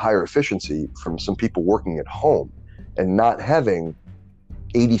with a higher efficiency from some people working at home and not having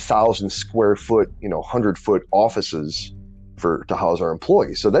 80,000 square foot, 100-foot offices to house our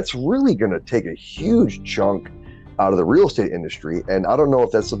employees. So that's really going to take a huge chunk out of the real estate industry. And I don't know if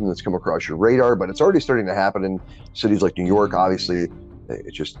that's something that's come across your radar, but it's already starting to happen in cities like New York. Obviously,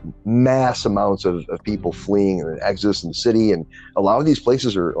 it's just mass amounts of people fleeing and exodus in the city. And a lot of these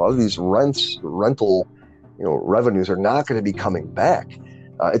places a lot of these rental, revenues are not going to be coming back.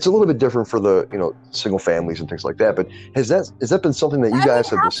 It's a little bit different for the, single families and things like that. But has that been something that you guys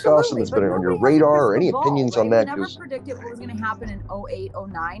have discussed and that's been on your radar, or any opinions on that? We never predicted what was going to happen in 2008,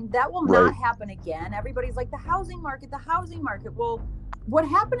 2009. That will not happen again. Everybody's like, the housing market. Well, what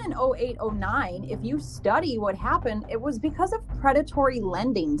happened in 2008, 2009, if you study what happened, it was because of predatory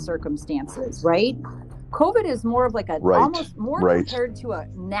lending circumstances, right? COVID is more of like almost more compared to a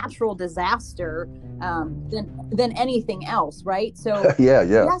natural disaster than anything else, right? So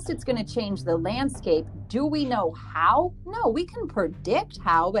yes, it's going to change the landscape. Do we know how? No, we can predict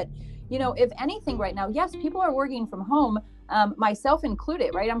how, but if anything right now, yes, people are working from home, myself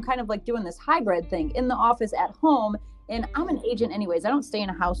included, right? I'm kind of like doing this hybrid thing in the office at home, and I'm an agent anyways. I don't stay in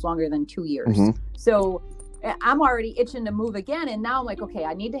a house longer than 2 years. So I'm already itching to move again. And now I'm like, okay,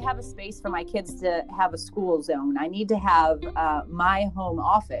 I need to have a space for my kids to have a school zone. I need to have my home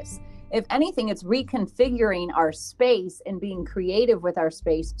office. If anything, it's reconfiguring our space and being creative with our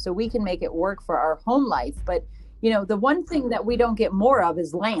space so we can make it work for our home life. But, the one thing that we don't get more of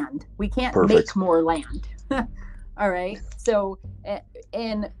is land. We can't make more land. All right. So,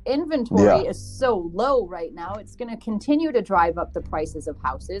 and inventory is so low right now, it's going to continue to drive up the prices of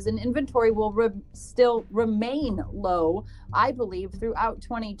houses, and inventory will still remain low, I believe, throughout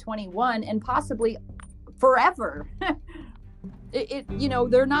 2021 and possibly forever.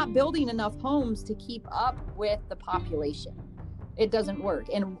 They're not building enough homes to keep up with the population. It doesn't work.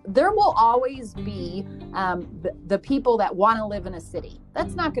 And there will always be the people that want to live in a city.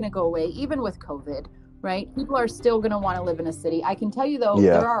 That's not going to go away, even with COVID. Right? People are still going to want to live in a city. I can tell you, though,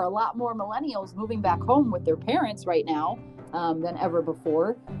 there are a lot more millennials moving back home with their parents right now than ever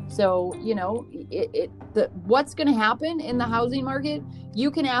before. So, what's going to happen in the housing market? You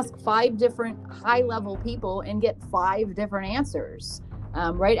can ask 5 different high-level people and get 5 different answers.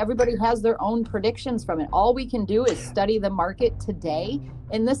 Right? Everybody has their own predictions from it. All we can do is study the market today.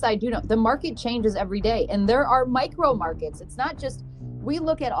 And this I do know. The market changes every day. And there are micro markets. It's not just... We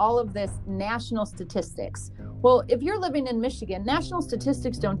look at all of this national statistics. Well, if you're living in Michigan, national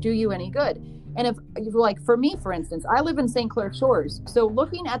statistics don't do you any good. And if, like for me, for instance, I live in St. Clair Shores. So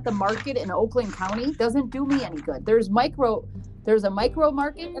looking at the market in Oakland County doesn't do me any good. There's a micro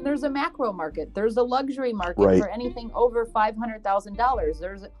market and there's a macro market. There's a luxury market for anything over $500,000.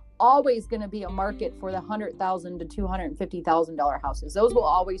 There's always going to be a market for the $100,000 to $250,000 houses. Those will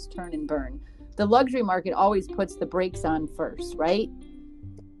always turn and burn. The luxury market always puts the brakes on first, right?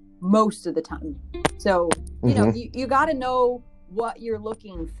 Most of the time. So, you know, you got to know what you're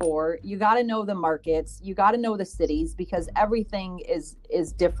looking for. You got to know the markets. You got to know the cities, because everything is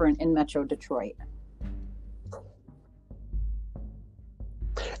different in Metro Detroit.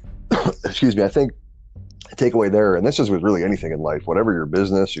 Excuse me. I think takeaway there, and this is with really anything in life, whatever your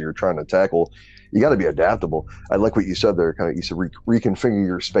business or you're trying to tackle, you got to be adaptable. I like what you said there. Kind of, you said reconfigure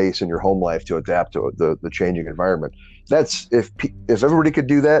your space and your home life to adapt to the changing environment. That's if everybody could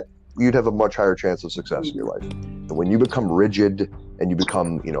do that, you'd have a much higher chance of success in your life. And when you become rigid and you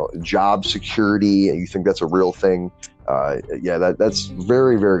become, you know, job security, and you think that's a real thing, that's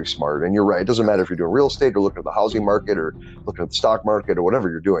very, very smart. And you're right. It doesn't matter if you're doing real estate or looking at the housing market or looking at the stock market or whatever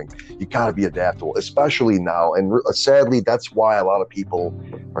you're doing. You got to be adaptable, especially now. And sadly, that's why a lot of people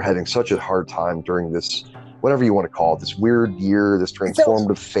are having such a hard time during this, whatever you want to call it, this weird year, this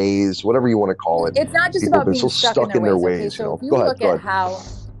transformative phase, whatever you want to call it. It's not just people about being so stuck in their ways. Okay, so if you go look ahead. at how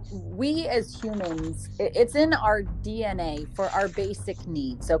we as humans, it's in our DNA for our basic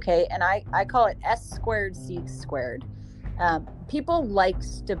needs, okay? And I call it S squared, C squared. People like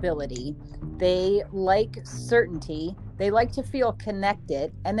stability. They like certainty. They like to feel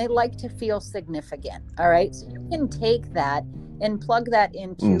connected, and they like to feel significant, all right? So you can take that and plug that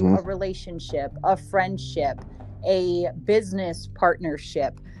into a relationship, a friendship, a business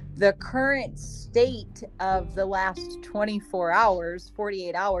partnership. The current state of the last 24 hours,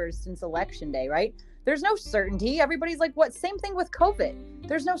 48 hours since election day, right? There's no certainty. Everybody's like, what? Same thing with COVID.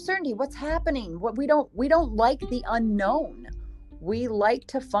 There's no certainty. What's happening? What we don't like the unknown. We like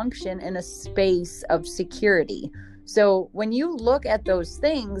to function in a space of security. So when you look at those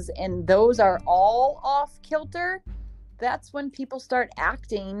things and those are all off kilter, that's when people start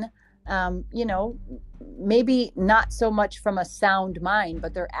acting, maybe not so much from a sound mind,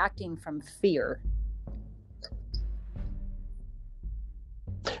 but they're acting from fear.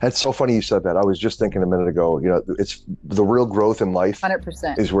 That's so funny you said that. I was just thinking a minute ago, you know, it's the real growth in life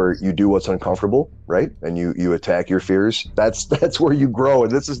 100% is where you do what's uncomfortable, right? And you attack your fears. That's where you grow.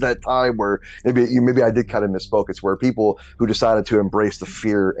 And this is that time where maybe I did kind of misspoke. It's where people who decided to embrace the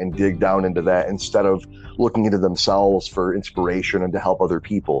fear and dig down into that instead of looking into themselves for inspiration and to help other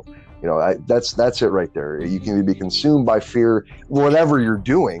people. You know, that's it right there. You can be consumed by fear, whatever you're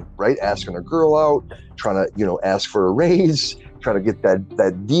doing, right? Asking a girl out, trying to, you know, ask for a raise, trying to get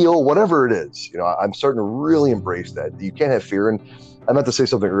that deal, whatever it is. You know, I'm starting to really embrace that. You can't have fear. And I meant to say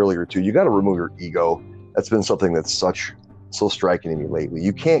something earlier too. You got to remove your ego. That's been something that's so striking to me lately.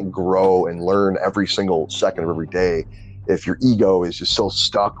 You can't grow and learn every single second of every day if your ego is just so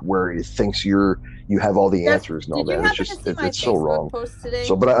stuck where it thinks you have all the answers and all that. It's just it's so wrong.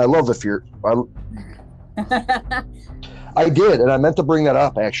 So, but I love the fear. I did, and I meant to bring that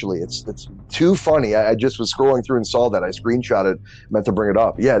up. Actually, it's too funny. I just was scrolling through and saw that. I screenshotted, meant to bring it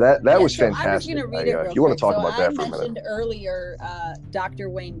up. Yeah, that was fantastic. I'm just going to read it if you want to talk about that for a minute. I mentioned earlier Dr.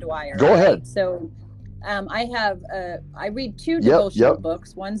 Wayne Dwyer. Go ahead. So I read two devotional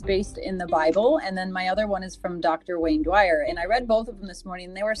books. One's based in the Bible, and then my other one is from Dr. Wayne Dwyer. And I read both of them this morning,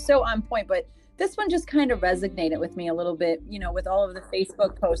 and they were so on point. But this one just kind of resonated with me a little bit, you know, with all of the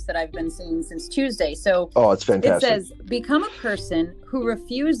Facebook posts that I've been seeing since Tuesday. So it's fantastic. It says, become a person who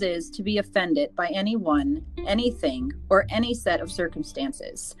refuses to be offended by anyone, anything, or any set of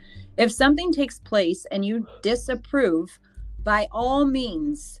circumstances. If something takes place and you disapprove, by all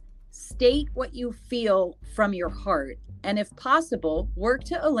means, state what you feel from your heart. And if possible, work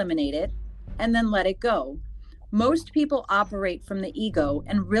to eliminate it and then let it go. Most people operate from the ego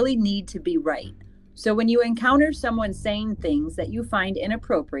and really need to be right. So when you encounter someone saying things that you find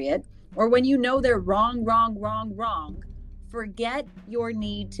inappropriate, or when you know they're wrong, forget your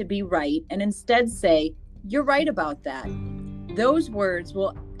need to be right and instead say, you're right about that. Those words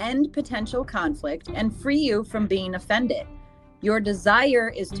will end potential conflict and free you from being offended. Your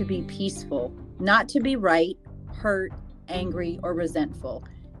desire is to be peaceful, not to be right, hurt, angry, or resentful.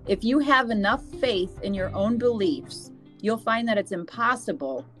 If you have enough faith in your own beliefs, you'll find that it's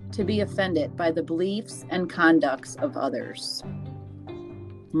impossible to be offended by the beliefs and conducts of others.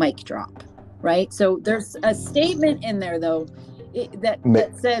 Mic drop, right? So there's a statement in there, though, that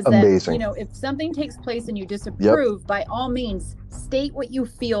says that, you know, if something takes place and you disapprove, by all means, state what you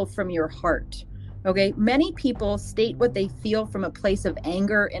feel from your heart. Okay? Many people state what they feel from a place of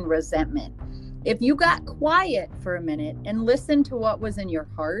anger and resentment. If you got quiet for a minute and listened to what was in your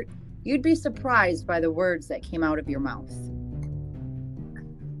heart, you'd be surprised by the words that came out of your mouth.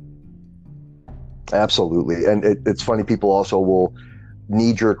 Absolutely. And it's funny, people also will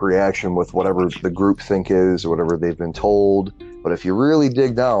knee-jerk reaction with whatever the group think is or whatever they've been told. But if you really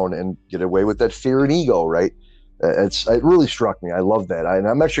dig down and get away with that fear and ego, right? It really struck me. I love that. And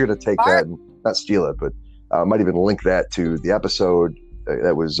I'm actually going to take that and not steal it, but I might even link that to the episode.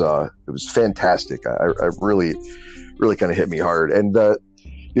 It was fantastic. I really kind of hit me hard. And the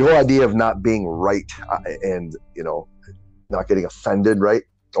whole idea of not being right and, not getting offended, right?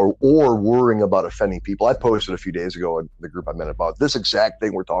 Or worrying about offending people. I posted a few days ago in the group I'm in about this exact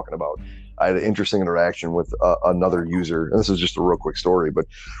thing we're talking about. I had an interesting interaction with another user, and this is just a real quick story, but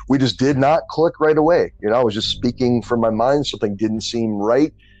we just did not click right away. I was just speaking from my mind. Something didn't seem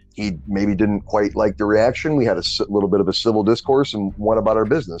right. He maybe didn't quite like the reaction. We had a little bit of a civil discourse and went about our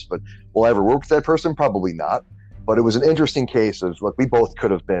business. But will I ever work with that person? Probably not. But it was an interesting case of, look, we both could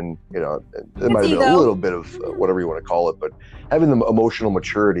have been, it might have been a little bit of whatever you want to call it, but having the emotional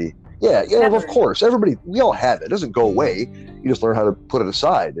maturity. Yeah, of course. Everybody, we all have it. It doesn't go away. You just learn how to put it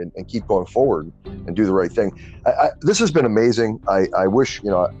aside and keep going forward and do the right thing. This has been amazing. I wish,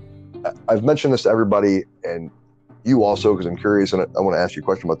 I've mentioned this to everybody and you also, because I'm curious, and I want to ask you a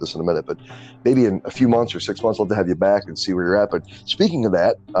question about this in a minute, but maybe in a few months or 6 months, I'll have to have you back and see where you're at. But speaking of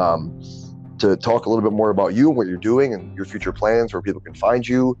that, to talk a little bit more about you and what you're doing and your future plans, where people can find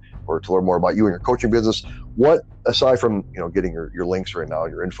you, or to learn more about you and your coaching business. What, aside from getting your links right now,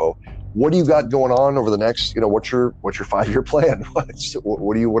 your info, what do you got going on over the next? What's your 5-year plan?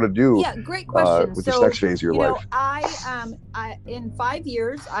 What do you want to do? Yeah, great question. With this next phase of your life. I in 5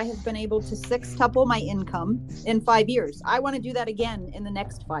 years, I have been able to sextuple my income in 5 years. I want to do that again in the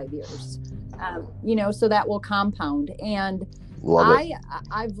next 5 years. So that will compound. And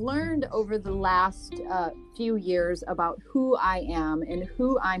I've learned over the last few years about who I am and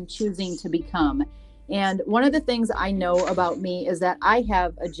who I'm choosing to become. And one of the things I know about me is that I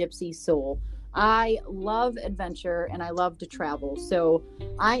have a gypsy soul. I love adventure and I love to travel. So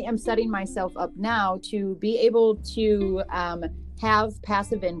I am setting myself up now to be able to have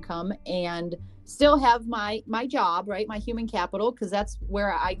passive income and still have my job, right? My human capital, because that's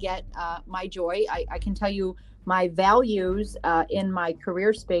where I get my joy. I can tell you my values in my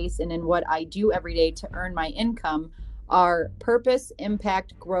career space and in what I do every day to earn my income are purpose,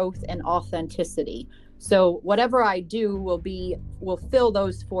 impact, growth, and authenticity. So whatever I do will fill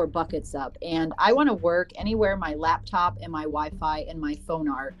those 4 buckets up. And I want to work anywhere my laptop and my Wi-Fi and my phone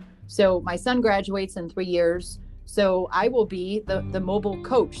are. So my son graduates in 3 years. So I will be the mobile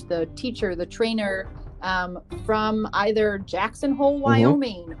coach, the teacher, the trainer from either Jackson Hole,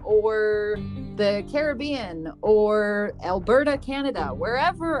 Wyoming, or the Caribbean, or Alberta, Canada,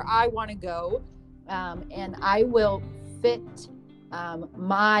 wherever I want to go. And I will fit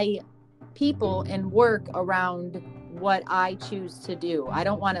my people and work around what I choose to do. I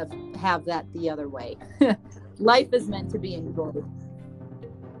don't want to have that the other way. Life is meant to be enjoyed.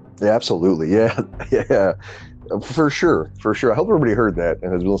 Yeah, absolutely. Yeah. For sure. I hope everybody heard that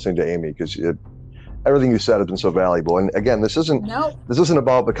and has been listening to Amy, because everything you said has been so valuable. And again, this isn't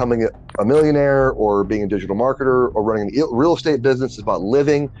about becoming a millionaire or being a digital marketer or running a real estate business. It's about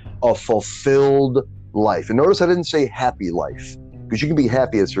living a fulfilled life. And notice I didn't say happy life, because you can be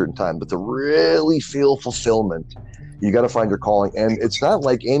happy at a certain time, but to really feel fulfillment, you got to find your calling. And it's not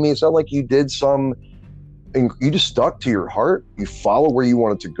like, Amy, it's not like you did you just stuck to your heart. You followed where you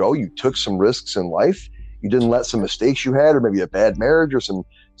wanted to go. You took some risks in life. You didn't let some mistakes you had, or maybe a bad marriage or some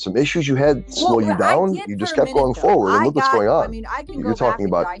issues you had slow you down. You just kept going forward, and look what's going on. I mean, I can go back and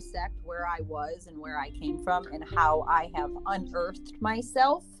dissect where I was and where I came from and how I have unearthed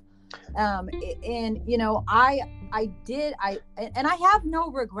myself. I have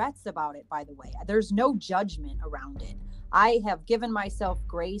no regrets about it, by the way. There's no judgment around it. I have given myself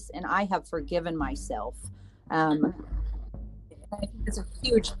grace and I have forgiven myself. I think it's a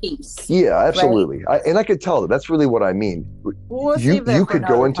huge piece. Yeah, absolutely. Right? I could tell that's really what I mean. You could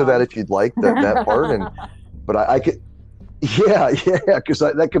go into that if you'd like, that part, but I could. Yeah, because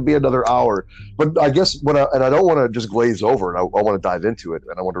that could be another hour. But I guess and I don't want to just glaze over, and I want to dive into it,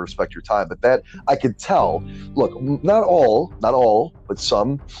 and I want to respect your time. But that I could tell. Look, not all, but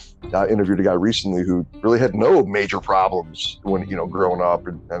some. I interviewed a guy recently who really had no major problems when growing up,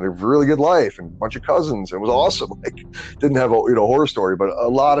 and a really good life, and a bunch of cousins, and it was awesome. Like, didn't have a horror story, but a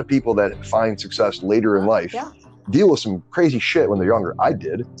lot of people that find success later in life deal with some crazy shit when they're younger. I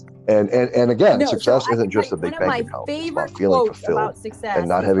did. And again, success isn't just a big bank account. It's about feeling fulfilled and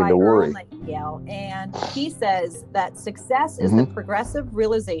not having to worry. And he says that success is the progressive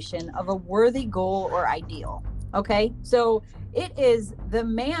realization of a worthy goal or ideal. Okay, so it is the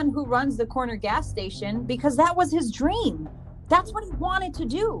man who runs the corner gas station because that was his dream. That's what he wanted to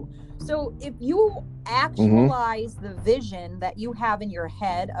do. So if you actualize the vision that you have in your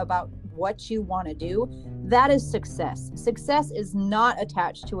head about what you want to do, that is success. Success is not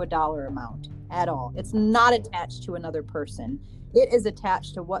attached to a dollar amount at all. It's not attached to another person. It is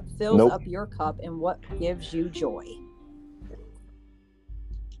attached to what fills up your cup and what gives you joy.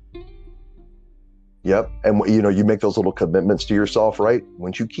 Yep. And you make those little commitments to yourself, right?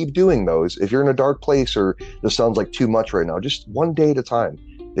 Once you keep doing those, if you're in a dark place or this sounds like too much right now, just one day at a time,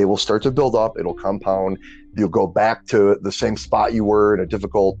 they will start to build up. It'll compound. You'll go back to the same spot you were in a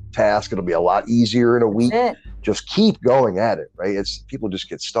difficult task. It'll be a lot easier in a week. Just keep going at it, right? People just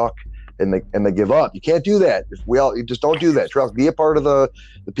get stuck and they give up. You can't do that. You just don't do that. Trust, be a part of the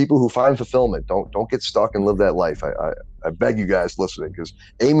people who find fulfillment. Don't get stuck and live that life. I beg you guys listening, because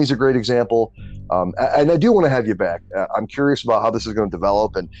Amy's a great example. And I do want to have you back. I'm curious about how this is going to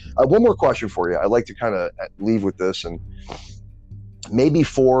develop. And one more question for you. I'd like to kind of leave with this, and maybe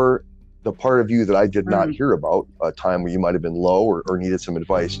for the part of you that I did not hear about, a time where you might have been low or needed some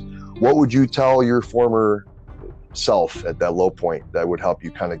advice, what would you tell your former self at that low point that would help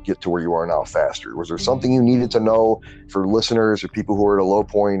you kind of get to where you are now faster? Was there something you needed to know for listeners or people who are at a low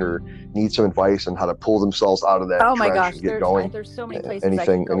point or need some advice on how to pull themselves out of that trench and get going? There's so many places.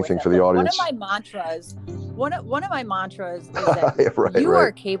 Anything for the audience? One of my mantras is that you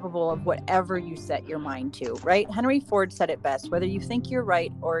are capable of whatever you set your mind to, right? Henry Ford said it best: whether you think you're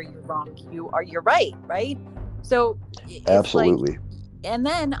right or you're wrong, you're right, right? So absolutely. And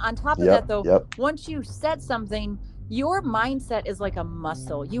then on top of that, though, once you set something, your mindset is like a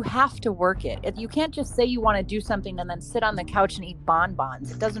muscle. You have to work it. You can't just say you want to do something and then sit on the couch and eat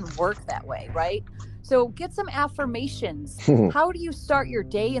bonbons. It doesn't work that way, right? So get some affirmations. How do you start your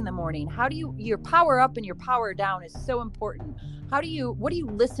day in the morning? Your power up and your power down is so important. What do you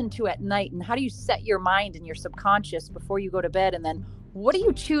listen to at night, and how do you set your mind and your subconscious before you go to bed? And then what do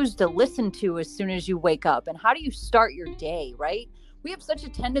you choose to listen to as soon as you wake up? And how do you start your day, right? We have such a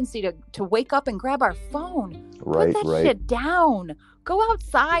tendency to wake up and grab our phone. Put that shit down. Go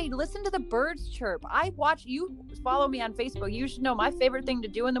outside. Listen to the birds chirp. You follow me on Facebook. You should know my favorite thing to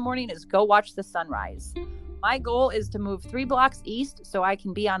do in the morning is go watch the sunrise. My goal is to move 3 blocks east so I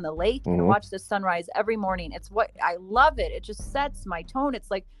can be on the lake and watch the sunrise every morning. I love it. It just sets my tone. It's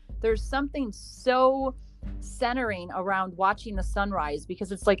like there's something so centering around watching the sunrise,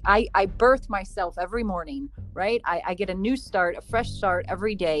 because it's like I birth myself every morning, right? I get a new start, a fresh start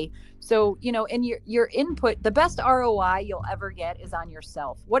every day. So, and your input, the best ROI you'll ever get is on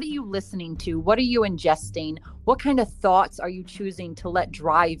yourself. What are you listening to? What are you ingesting? What kind of thoughts are you choosing to let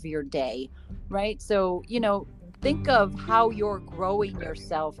drive your day, right? So, think of how you're growing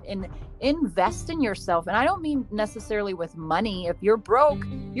yourself and invest in yourself. And I don't mean necessarily with money. If you're broke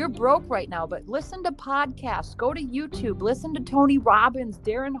right now, but listen to podcasts, go to YouTube, listen to Tony Robbins,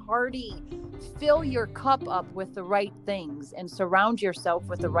 Darren Hardy, fill your cup up with the right things and surround yourself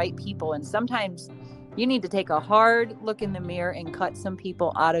with the right people. And sometimes you need to take a hard look in the mirror and cut some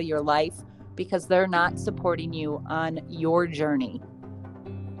people out of your life because they're not supporting you on your journey.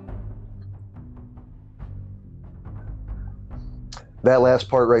 That last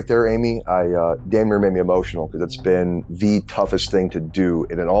part right there, Amy, damn near made me emotional, because it's been the toughest thing to do,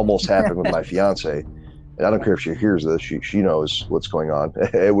 and it almost happened with my fiance. And I don't care if she hears this; she knows what's going on.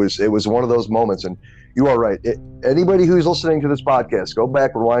 It was one of those moments, and you are right. Anybody who's listening to this podcast, go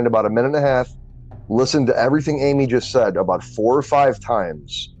back, rewind about a minute and a half, listen to everything Amy just said about 4 or 5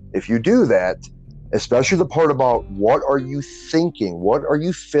 times. If you do that, especially the part about what are you thinking, what are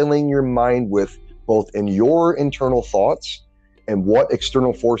you filling your mind with, both in your internal thoughts and what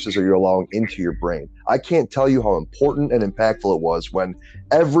external forces are you allowing into your brain. I can't tell you how important and impactful it was when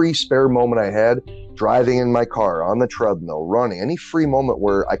every spare moment I had, driving in my car, on the treadmill, running, any free moment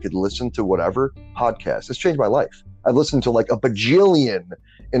where I could listen to whatever podcast. It's changed my life. I've listened to like a bajillion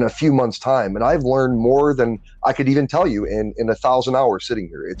in a few months' time, and I've learned more than I could even tell you in 1,000 hours sitting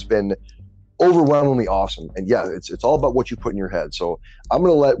here. It's been overwhelmingly awesome. And yeah, it's all about what you put in your head. So I'm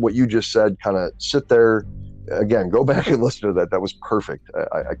going to let what you just said kind of sit there. Again, go back and listen to that. That was perfect.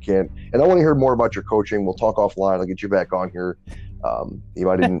 I can't, and I want to hear more about your coaching. We'll talk offline. I'll get you back on here. You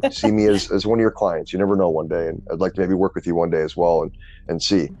might even see me as one of your clients. You never know one day. And I'd like to maybe work with you one day as well and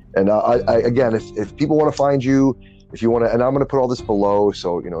see. And I again, if people want to find you, if you want to, and I'm going to put all this below,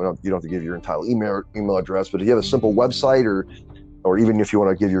 so you don't have to give your entire email address, but if you have a simple website or even if you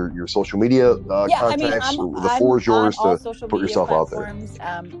want to give your social media contacts, the floor is yours to put yourself platforms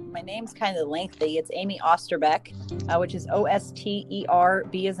out there. My name's kind of lengthy. It's Amy Osterback, which is OSTER,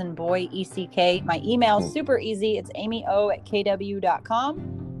 B as in boy, ECK. My email is super easy. It's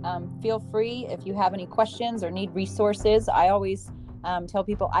amyo@kw.com. feel free if you have any questions or need resources. I always tell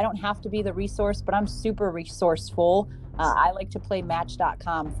people I don't have to be the resource, but I'm super resourceful. I like to play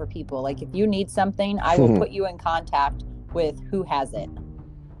match.com for people. Like if you need something, I will put you in contact with who has it.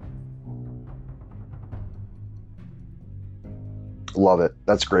 Love it.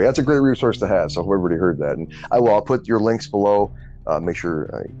 That's great. That's a great resource to have. So everybody heard that. And I'll put your links below. Make sure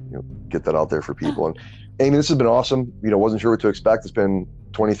I get that out there for people. And Amy, this has been awesome. Wasn't sure what to expect. It's been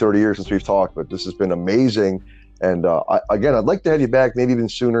 20, 30 years since we've talked, but this has been amazing. And I'd like to have you back maybe even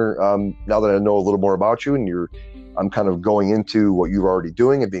sooner now that I know a little more about you, and I'm kind of going into what you're already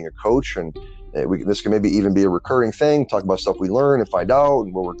doing and being a coach. And this can maybe even be a recurring thing, talk about stuff we learn and find out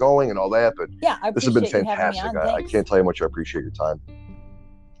and where we're going and all that. But yeah, this has been fantastic. I can't tell you how much I appreciate your time.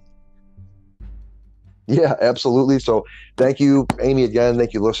 Yeah, absolutely. So thank you, Amy, again.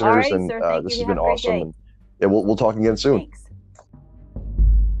 Thank you, listeners. All right, and sir. this has been awesome. And we'll talk again soon. Thanks.